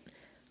parent,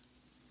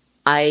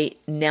 I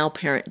now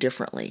parent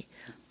differently.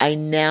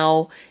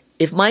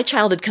 If my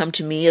child had come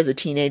to me as a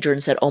teenager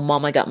and said, oh,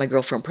 Mom, I got my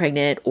girlfriend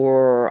pregnant,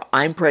 or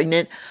I'm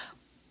pregnant,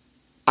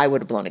 I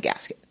would have blown a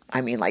gasket.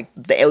 I mean, like,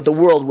 the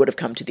world would have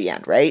come to the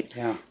end, right?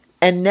 Yeah.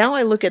 And now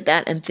I look at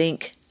that and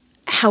think,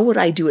 how would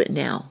I do it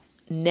now?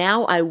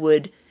 Now I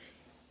would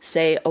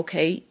say,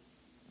 okay,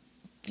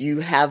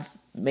 you have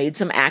made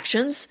some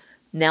actions,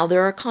 now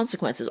there are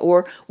consequences.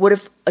 Or what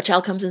if a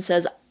child comes and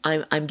says,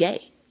 I'm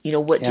gay?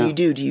 What do you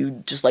do? Do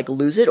you just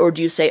lose it? Or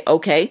do you say,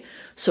 okay,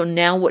 so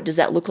now what does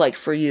that look like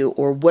for you?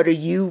 Or what are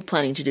you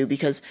planning to do?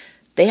 Because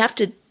they have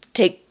to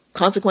take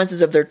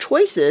consequences of their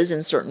choices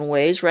in certain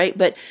ways, right?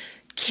 But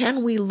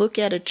can we look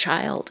at a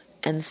child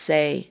and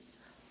say,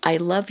 I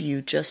love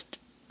you just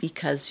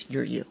because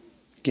you're you?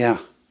 Yeah.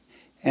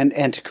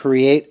 And to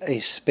create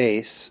a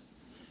space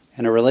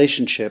and a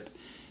relationship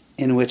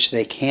in which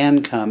they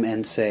can come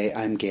and say,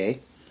 I'm gay,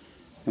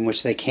 in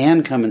which they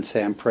can come and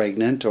say, I'm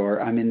pregnant,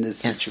 or I'm in this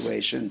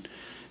situation.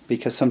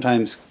 Because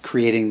sometimes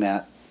creating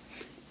that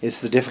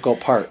is the difficult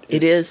part.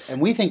 It is.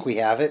 And we think we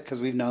have it because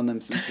we've known them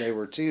since they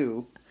were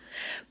 2.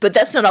 But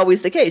that's not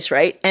always the case,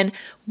 right? And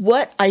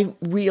what I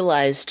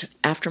realized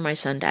after my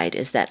son died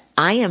is that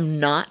I am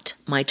not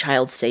my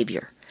child's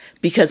savior,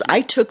 because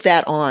I took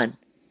that on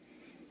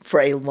for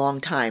a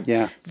long time.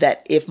 Yeah.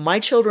 That if my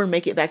children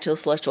make it back to the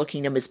celestial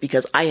kingdom, it's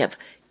because I have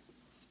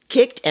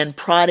kicked and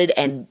prodded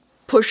and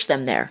pushed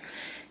them there.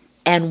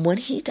 And when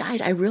he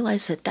died, I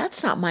realized that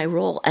that's not my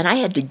role. And I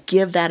had to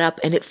give that up,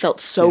 and it felt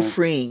so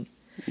freeing.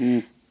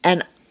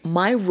 And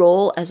my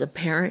role as a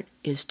parent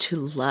is to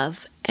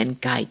love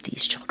and guide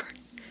these children.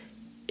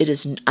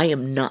 I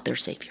am not their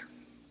savior.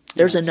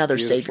 There's another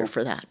beautiful. savior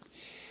for that.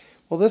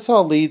 Well, this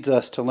all leads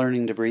us to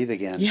learning to breathe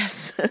again.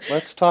 Yes.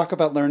 Let's talk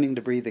about learning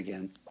to breathe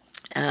again.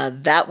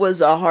 That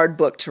was a hard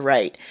book to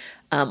write.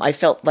 I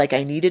felt like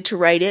I needed to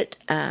write it.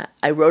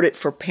 I wrote it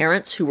for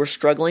parents who were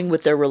struggling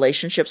with their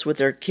relationships with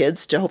their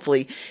kids to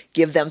hopefully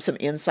give them some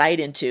insight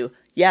into,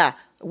 I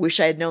wish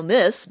I had known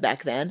this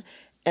back then.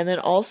 And then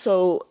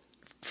also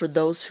for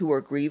those who are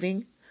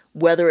grieving,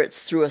 whether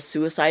it's through a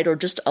suicide or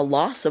just a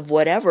loss of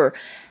whatever,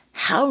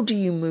 how do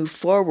you move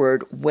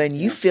forward when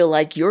you feel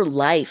like your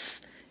life,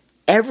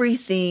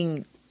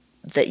 everything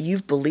that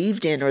you've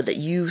believed in or that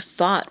you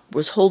thought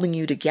was holding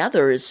you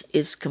together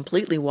is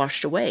completely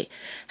washed away?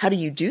 How do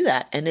you do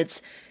that? And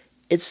it's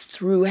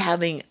through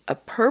having a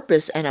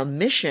purpose and a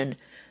mission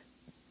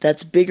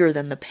that's bigger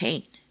than the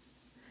pain.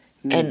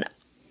 And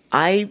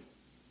I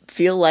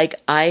feel like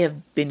I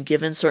have been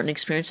given certain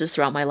experiences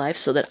throughout my life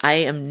so that I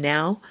am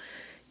now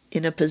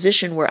in a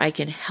position where I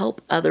can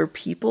help other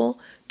people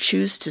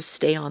choose to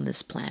stay on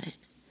this planet.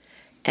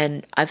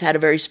 And I've had a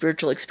very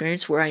spiritual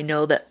experience where I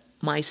know that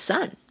my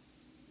son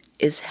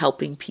is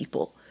helping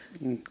people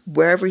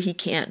wherever he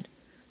can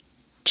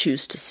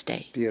choose to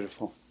stay.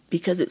 Beautiful.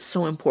 Because it's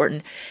so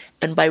important.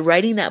 And by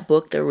writing that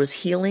book, there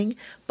was healing.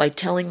 By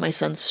telling my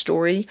son's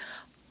story,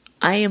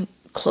 I am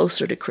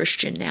closer to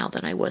Christian now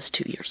than I was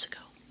 2 years ago.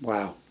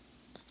 Wow.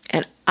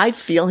 And I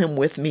feel him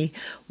with me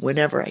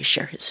whenever I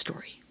share his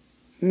story.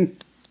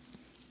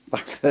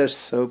 That is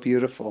so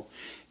beautiful.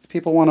 If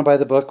people want to buy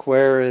the book,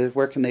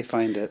 where can they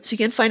find it? So you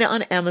can find it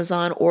on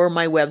Amazon or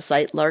my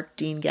website,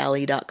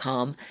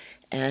 larkdeangalley.com.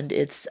 And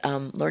it's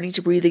Learning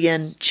to Breathe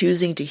Again,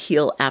 Choosing to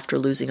Heal After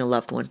Losing a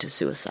Loved One to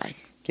Suicide.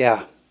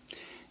 Yeah.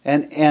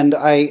 And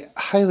I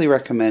highly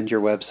recommend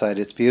your website.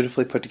 It's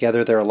beautifully put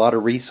together. There are a lot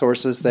of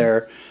resources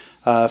there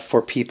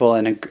for people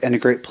and a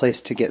great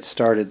place to get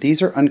started.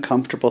 These are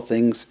uncomfortable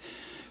things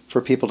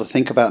for people to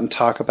think about and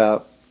talk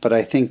about, but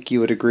I think you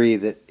would agree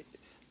that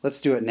let's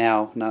do it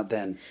now, not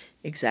then.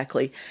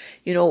 Exactly.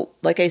 You know,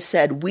 like I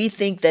said, we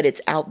think that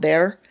it's out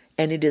there,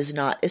 and it is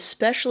not.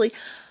 Especially,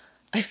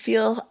 I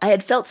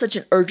had felt such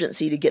an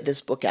urgency to get this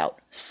book out.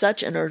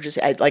 Such an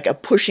urgency. Like a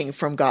pushing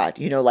from God,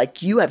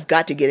 like you have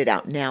got to get it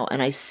out now.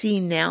 And I see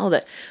now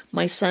that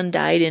my son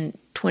died in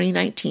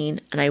 2019,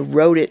 and I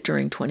wrote it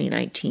during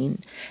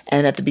 2019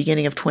 and at the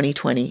beginning of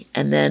 2020.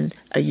 And then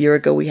a year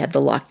ago, we had the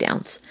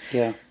lockdowns.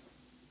 Yeah.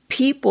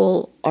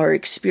 People are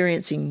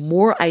experiencing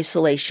more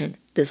isolation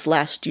this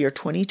last year,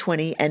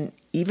 2020, and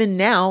even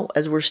now,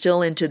 as we're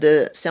still into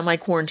the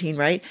semi-quarantine,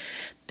 right?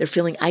 They're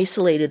feeling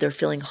isolated. They're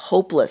feeling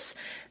hopeless.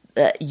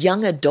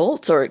 Young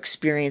adults are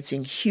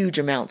experiencing huge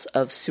amounts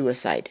of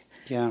suicide.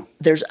 Yeah.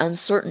 There's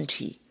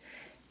uncertainty.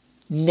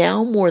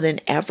 Now more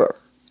than ever,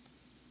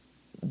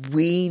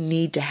 we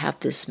need to have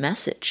this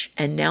message.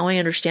 And now I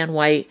understand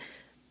why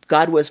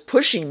God was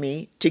pushing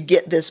me to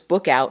get this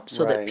book out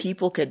so that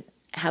people could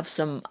have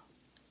some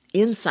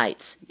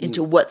insights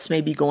into what's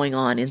maybe going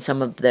on in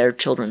some of their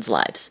children's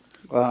lives.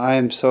 Well, I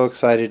am so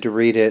excited to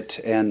read it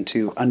and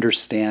to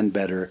understand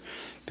better,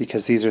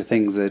 because these are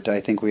things that I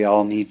think we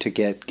all need to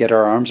get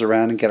our arms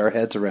around and get our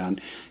heads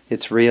around.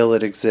 It's real,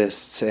 it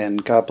exists,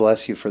 and God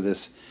bless you for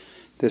this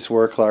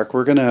work, Lark.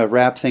 We're going to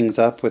wrap things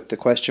up with the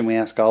question we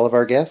ask all of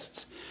our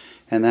guests,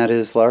 and that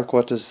is, Lark,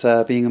 what does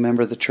being a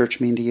member of the church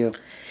mean to you?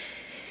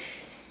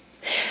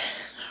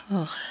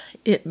 Oh,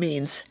 it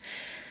means,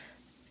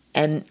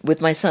 and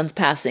with my son's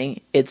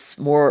passing, it's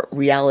more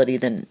reality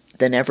than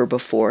ever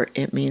before.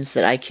 It means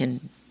that I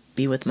can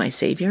be with my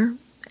Savior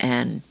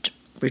and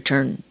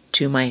return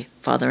to my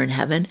Father in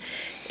heaven.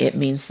 It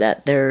means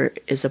that there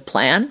is a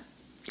plan,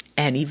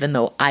 and even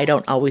though I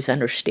don't always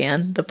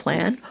understand the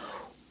plan,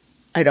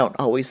 I don't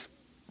always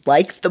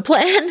like the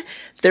plan,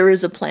 there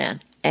is a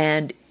plan,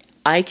 and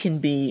I can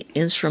be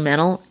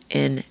instrumental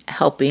in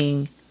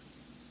helping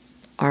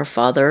our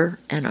Father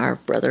and our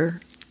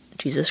brother,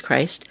 Jesus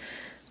Christ,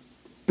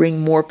 bring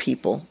more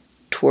people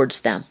towards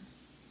them.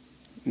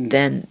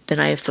 Then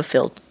I have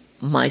fulfilled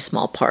my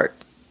small part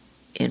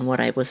in what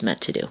I was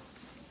meant to do.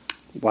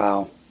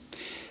 Wow.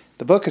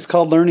 The book is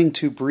called Learning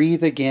to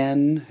Breathe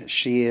Again.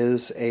 She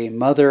is a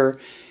mother,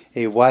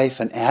 a wife,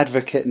 an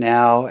advocate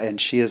now, and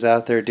she is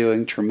out there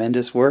doing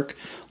tremendous work.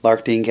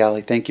 Lark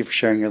Deangalley, thank you for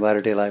sharing your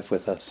latter-day life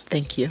with us.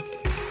 Thank you.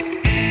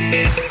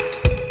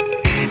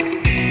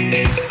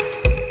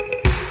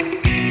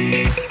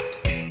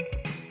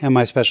 And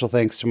my special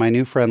thanks to my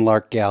new friend,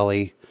 Lark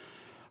Galley.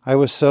 I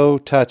was so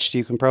touched.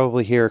 You can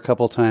probably hear a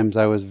couple times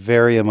I was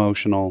very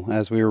emotional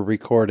as we were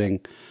recording.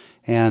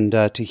 And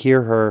to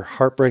hear her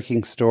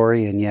heartbreaking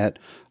story, and yet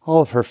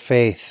all of her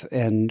faith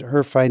and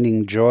her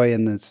finding joy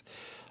in this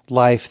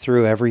life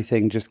through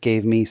everything just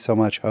gave me so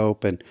much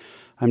hope. And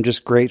I'm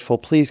just grateful.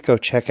 Please go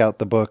check out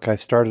the book.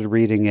 I've started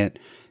reading it.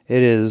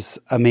 It is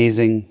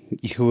amazing.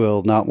 You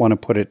will not want to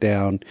put it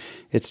down.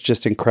 It's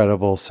just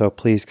incredible. So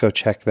please go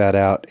check that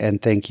out.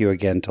 And thank you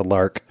again to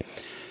Lark.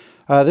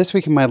 This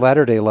week in my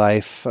latter-day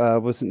life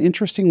was an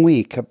interesting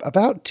week.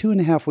 About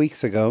 2.5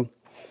 weeks ago,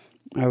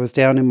 I was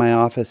down in my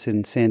office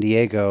in San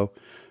Diego,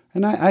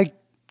 and I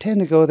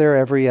tend to go there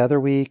every other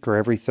week or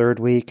every third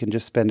week and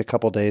just spend a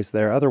couple days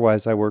there.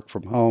 Otherwise, I work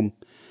from home.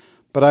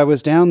 But I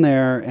was down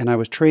there and I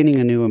was training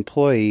a new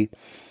employee,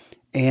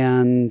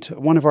 and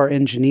one of our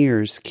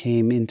engineers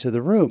came into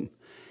the room.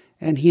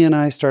 And he and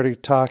I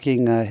started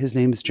talking. His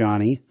name's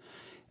Johnny.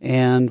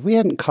 And we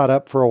hadn't caught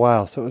up for a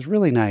while, so it was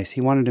really nice.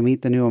 He wanted to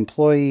meet the new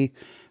employee,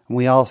 and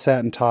we all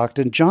sat and talked.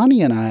 And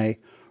Johnny and I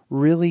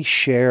really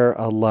share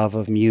a love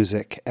of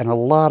music and a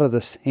lot of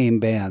the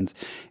same bands.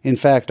 In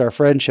fact, our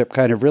friendship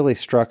kind of really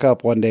struck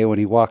up one day when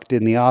he walked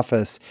in the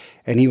office,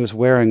 and he was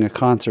wearing a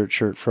concert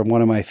shirt from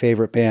one of my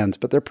favorite bands,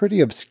 but they're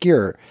pretty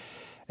obscure.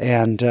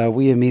 And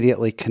we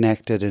immediately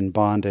connected and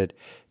bonded.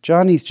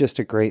 Johnny's just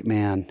a great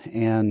man,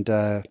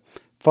 and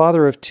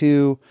father of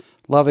two,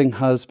 loving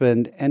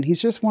husband, and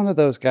he's just one of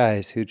those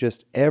guys who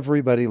just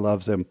everybody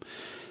loves him.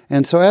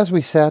 And so as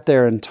we sat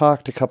there and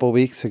talked a couple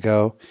weeks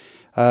ago,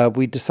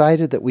 we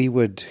decided that we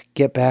would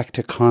get back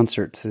to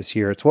concerts this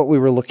year. It's what we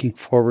were looking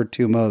forward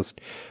to most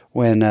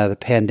when the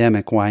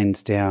pandemic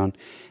winds down.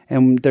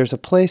 And there's a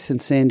place in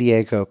San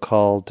Diego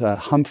called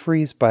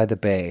Humphreys by the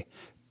Bay.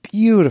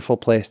 Beautiful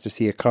place to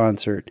see a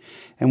concert.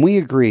 And we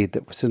agreed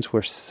that since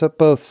we're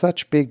both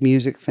such big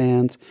music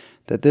fans,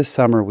 that this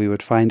summer we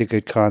would find a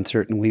good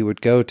concert and we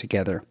would go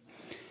together.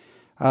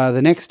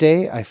 The next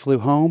day, I flew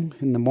home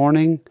in the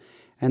morning,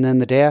 and then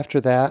the day after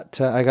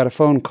that, I got a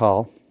phone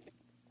call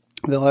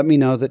that let me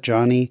know that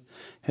Johnny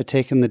had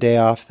taken the day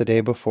off the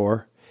day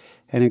before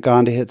and had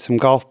gone to hit some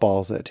golf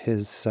balls at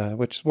his,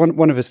 which is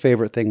one of his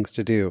favorite things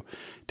to do,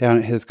 down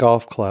at his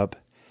golf club,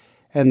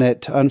 and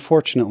that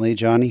unfortunately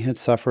Johnny had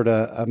suffered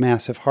a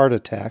massive heart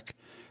attack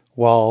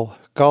while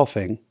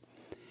golfing,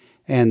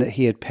 and that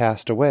he had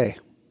passed away.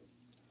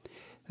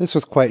 This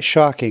was quite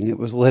shocking. It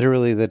was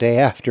literally the day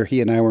after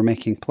he and I were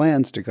making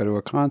plans to go to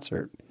a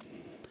concert.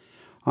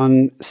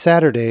 On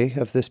Saturday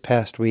of this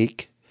past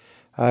week,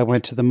 I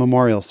went to the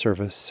memorial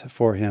service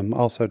for him,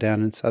 also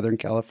down in Southern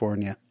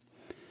California.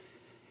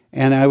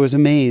 And I was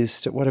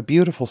amazed at what a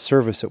beautiful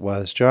service it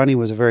was. Johnny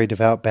was a very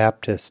devout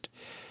Baptist,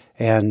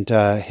 and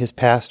his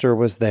pastor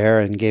was there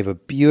and gave a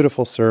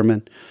beautiful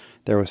sermon.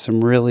 There was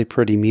some really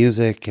pretty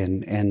music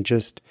and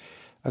just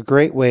a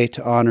great way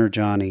to honor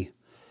Johnny.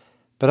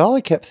 But all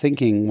I kept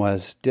thinking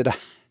was,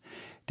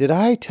 did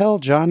I tell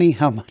Johnny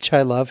how much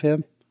I love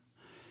him?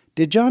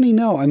 Did Johnny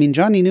know? I mean,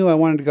 Johnny knew I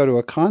wanted to go to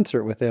a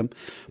concert with him,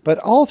 but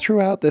all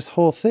throughout this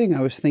whole thing,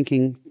 I was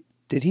thinking,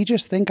 did he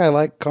just think I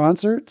like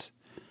concerts?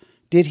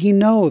 Did he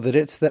know that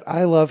it's that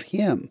I love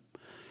him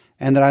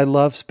and that I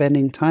love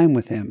spending time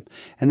with him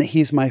and that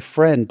he's my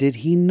friend? Did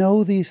he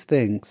know these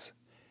things?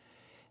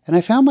 And I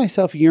found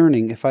myself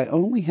yearning if I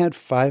only had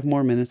 5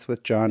 more minutes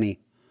with Johnny.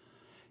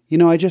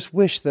 I just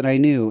wish that I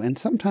knew. And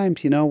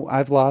sometimes,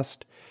 I've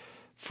lost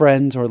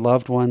friends or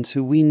loved ones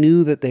who we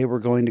knew that they were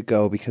going to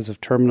go because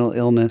of terminal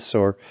illness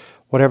or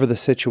whatever the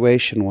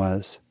situation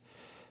was.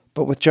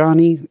 But with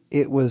Johnny,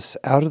 it was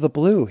out of the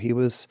blue. He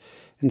was,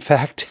 in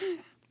fact,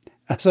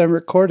 as I'm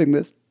recording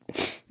this,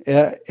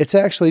 it's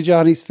actually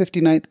Johnny's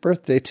 59th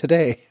birthday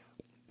today.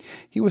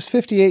 He was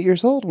 58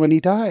 years old when he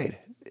died.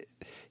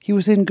 He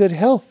was in good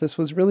health. This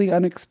was really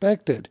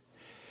unexpected.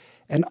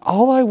 And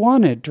all I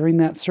wanted during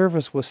that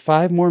service was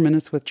 5 more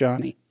minutes with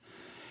Johnny.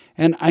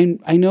 And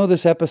I know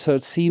this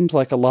episode seems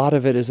like a lot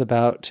of it is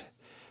about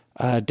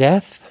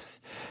death,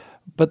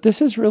 but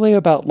this is really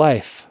about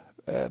life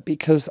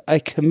because I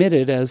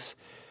committed as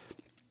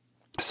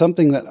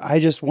something that I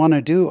just want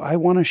to do. I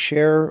want to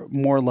share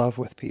more love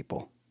with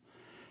people.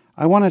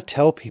 I want to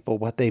tell people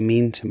what they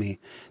mean to me.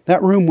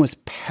 That room was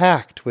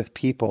packed with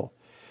people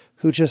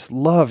who just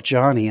loved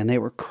Johnny, and they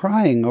were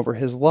crying over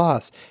his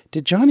loss.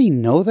 Did Johnny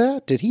know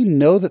that? Did he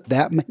know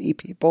that many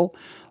people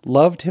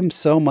loved him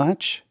so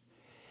much?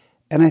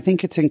 And I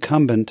think it's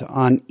incumbent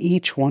on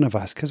each one of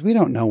us, because we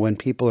don't know when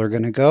people are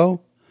going to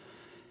go,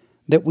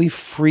 that we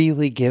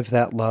freely give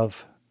that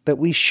love, that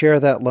we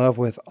share that love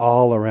with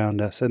all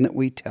around us, and that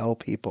we tell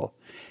people.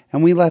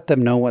 And we let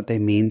them know what they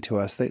mean to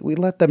us, that we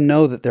let them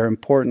know that they're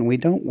important. We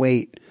don't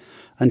wait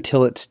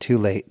until it's too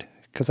late,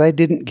 because I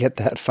didn't get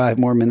that 5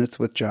 more minutes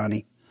with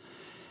Johnny.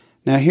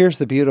 Now, here's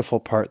the beautiful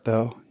part,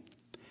 though,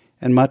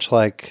 and much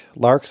like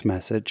Lark's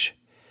message,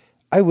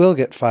 I will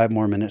get 5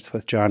 more minutes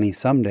with Johnny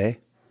someday,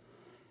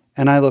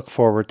 and I look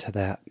forward to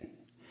that.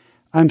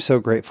 I'm so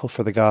grateful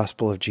for the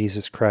gospel of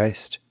Jesus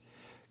Christ.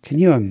 Can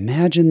you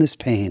imagine this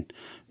pain,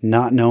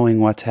 not knowing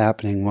what's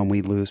happening when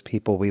we lose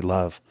people we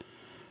love?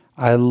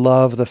 I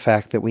love the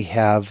fact that we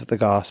have the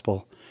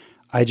gospel.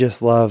 I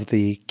just love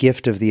the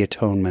gift of the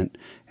atonement,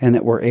 and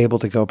that we're able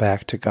to go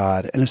back to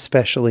God, and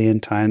especially in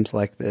times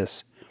like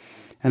this.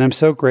 And I'm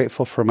so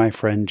grateful for my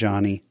friend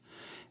Johnny.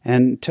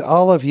 And to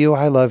all of you,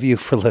 I love you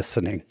for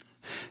listening.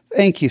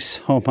 Thank you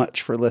so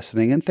much for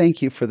listening. And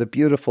thank you for the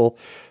beautiful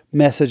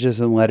messages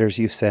and letters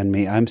you send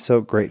me. I'm so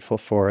grateful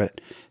for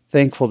it.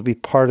 Thankful to be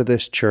part of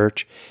this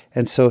church.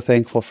 And so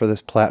thankful for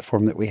this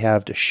platform that we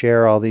have to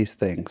share all these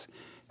things.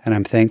 And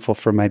I'm thankful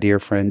for my dear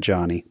friend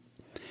Johnny.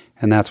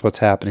 And that's what's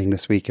happening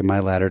this week in my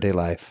latter-day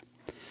life.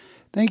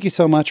 Thank you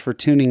so much for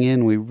tuning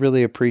in. We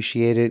really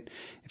appreciate it.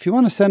 If you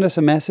want to send us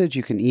a message,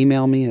 you can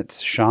email me.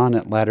 It's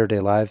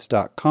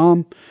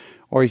Sean@latterdaylives.com.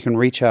 or you can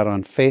reach out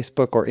on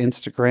Facebook or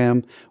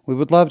Instagram. We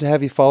would love to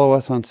have you follow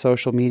us on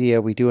social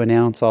media. We do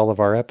announce all of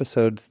our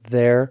episodes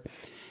there.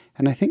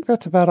 And I think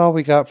that's about all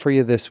we got for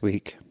you this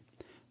week.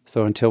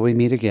 So until we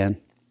meet again,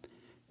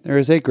 there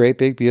is a great,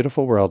 big,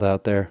 beautiful world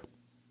out there.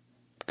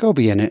 Go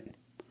be in it,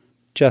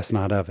 just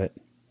not of it.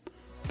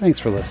 Thanks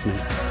for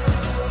listening.